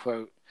 quote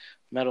unquote,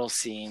 metal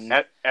scene.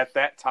 At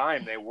that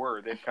time,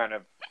 they've kind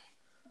of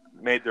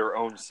made their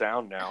own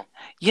sound now.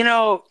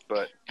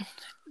 But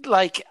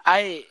like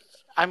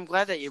I'm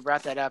glad that you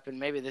brought that up, and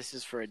maybe this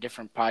is for a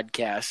different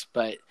podcast,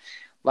 but.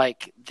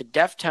 Like, the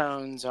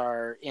Deftones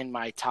are in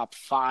my top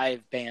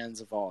 5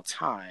 bands of all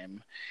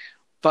time,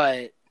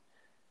 but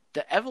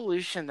the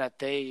evolution that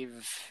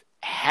they've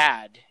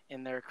had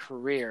in their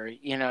career.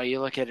 You know, you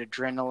look at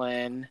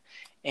Adrenaline,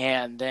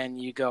 and then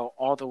you go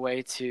all the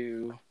way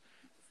to,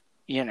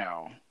 you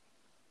know,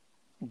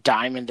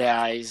 Diamond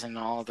Eyes and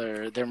all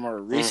their more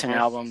recent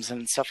albums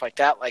and stuff like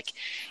that. Like,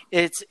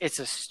 it's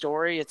a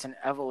story, it's an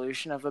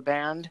evolution of a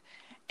band,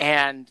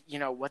 and you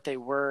know what they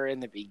were in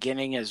the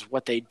beginning is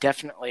what they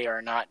definitely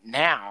are not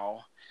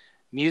now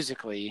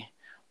musically.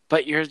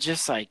 But you're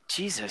just like,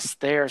 Jesus,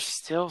 they are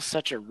still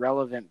such a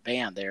relevant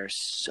band. They are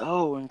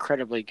so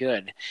incredibly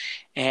good.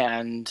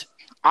 And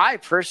I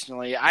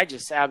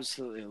just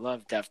absolutely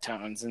love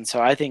Deftones. And so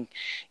I think,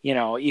 you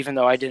know, even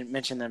though I didn't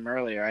mention them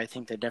earlier, I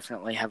think they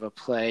definitely have a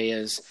play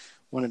as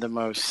one of the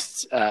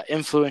most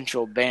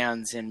influential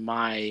bands in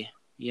my,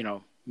 you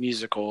know,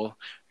 musical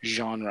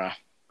genre.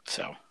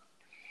 So.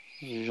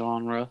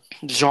 Genre.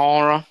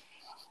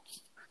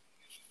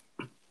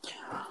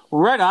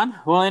 Right on.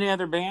 Well, any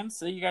other bands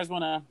that you guys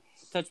want to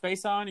touch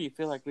base on? Or you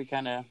feel like we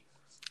kind of...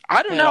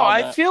 I don't know.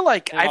 I feel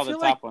like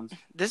ones.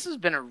 This has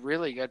been a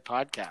really good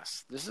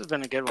podcast. This has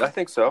been a good one. I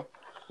think so.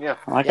 Yeah.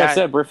 Like I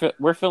said,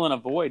 we're filling a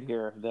void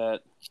here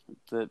that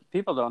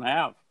people don't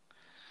have.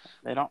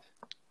 They don't.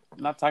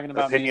 I'm not talking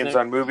about opinions music.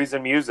 On movies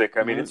and music.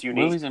 I mean, it's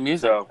unique. Movies and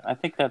music. So. I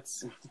think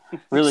that's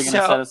really going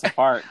to set us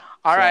apart.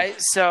 All right.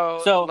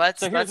 So let's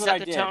set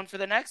the tone for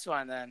the next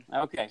one then.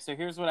 Okay. So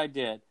here's what I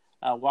did.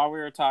 While we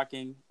were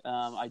talking,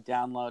 I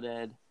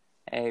downloaded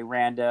a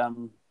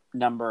random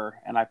number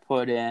and I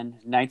put in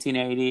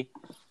 1980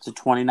 to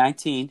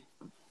 2019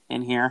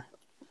 in here.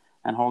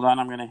 And hold on,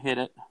 I'm going to hit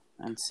it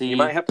and see. You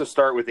might have to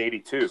start with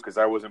 82 because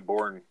I wasn't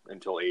born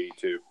until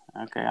 82.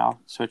 Okay, I'll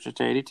switch it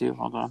to 82.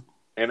 Hold on.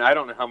 And I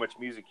don't know how much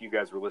music you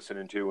guys were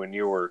listening to when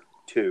you were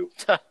 2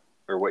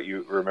 or what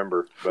you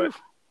remember, but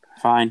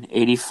fine,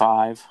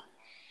 85.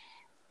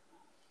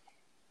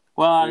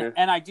 Well,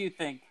 and I do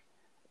think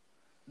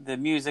the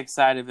music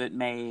side of it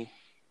may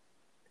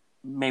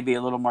be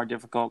a little more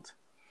difficult.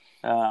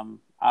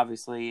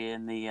 Obviously,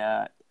 in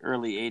the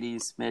early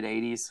 80s, mid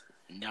 80s,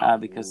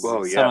 because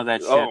some of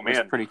that shit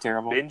was pretty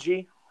terrible.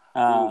 Benji?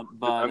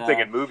 But I'm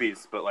thinking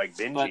movies, but like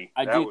Benji.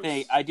 But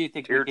I do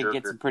think we could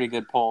get some pretty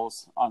good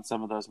polls on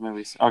some of those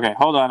movies. Okay,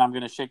 hold on. I'm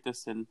going to shake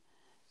this and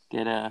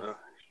get a...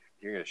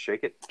 You're going to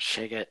shake it?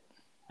 Shake it.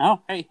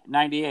 Oh, hey,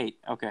 98.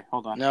 Okay,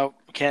 hold on. Nope,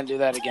 can't do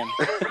that again.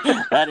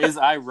 That is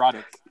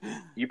ironic.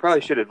 You probably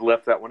should have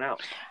left that one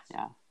out.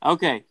 Yeah.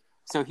 Okay,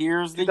 so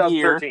here's the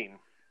 2013.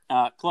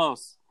 Year.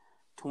 Close.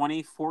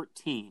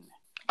 2014.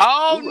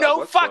 Oh,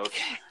 no, fuck. Close.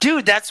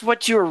 Dude, that's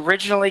what you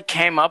originally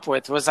came up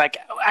with. Was like,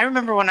 I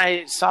remember when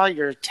I saw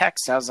your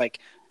text, I was like,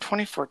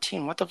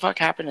 2014. What the fuck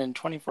happened in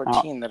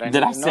 2014 that I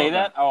didn't know? Did I say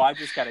that? Oh, I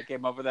just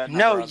came up with that.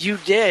 No, you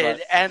did.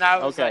 But, and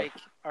I was like,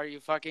 are you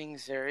fucking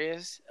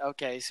serious?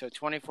 Okay, so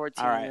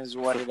 2014 is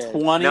what it is.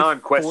 Now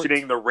I'm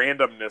questioning the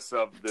randomness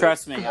of this.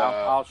 Trust me,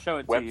 I'll show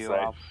it to website. you.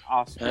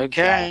 I'll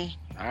okay.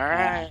 All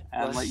right.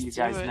 And let you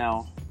guys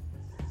know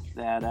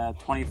that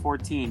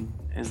 2014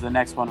 is the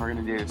next one we're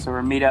going to do. So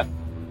we're meet up.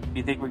 Do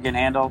you think we can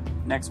handle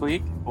next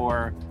week,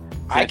 or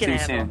is that too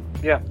soon?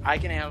 Yeah, I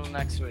can handle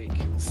next week.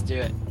 Let's do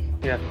it.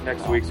 Yeah,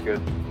 next week's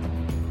good.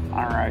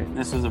 All right,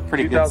 this is a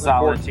pretty good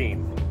solid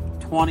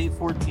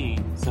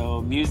 2014.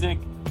 So music,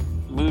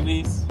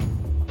 movies,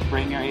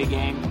 bring your A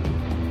game,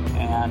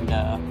 and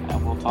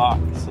we'll talk.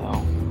 So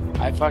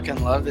I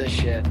fucking love this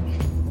shit.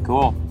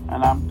 Cool,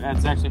 and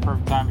it's actually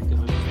perfect timing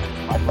because I just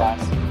finished my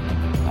glass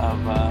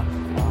of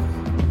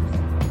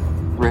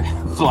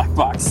Black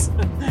Box.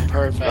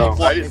 Perfect. Oh,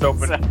 I just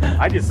opened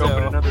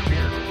another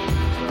beer.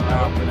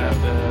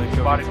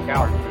 Spotted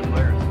Cow.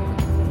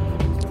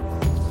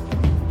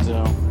 So,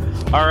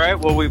 all right.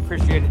 Well, we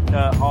appreciate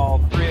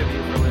all 3 of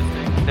you for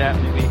listening. That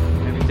maybe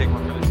take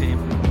one for the team.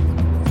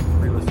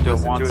 Re-listen to it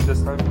once. To it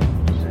this time.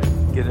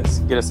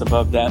 Get us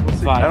above that.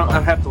 We'll I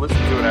don't have to listen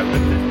to it. I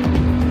lived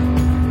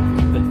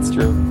it. That's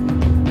true.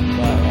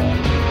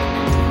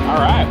 All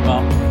right.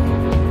 Well,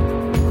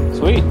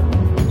 sweet.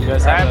 You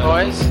guys have a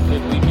boys.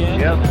 Good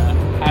weekend. Yep.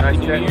 Happy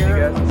New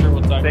Year. I'm sure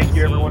we'll talk. Thank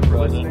you, everyone, for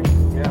listening.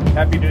 Yeah.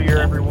 Happy New Year,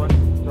 everyone.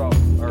 To all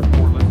our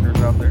 4 listeners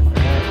out there.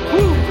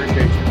 Woo!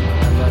 Appreciate you.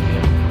 I love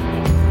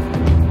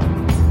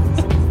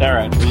you. All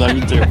right. We love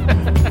you too.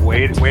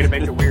 Way to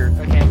make it weird.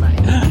 Okay, bye.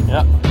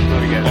 Yep. Do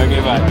it again. Okay,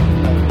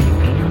 bye.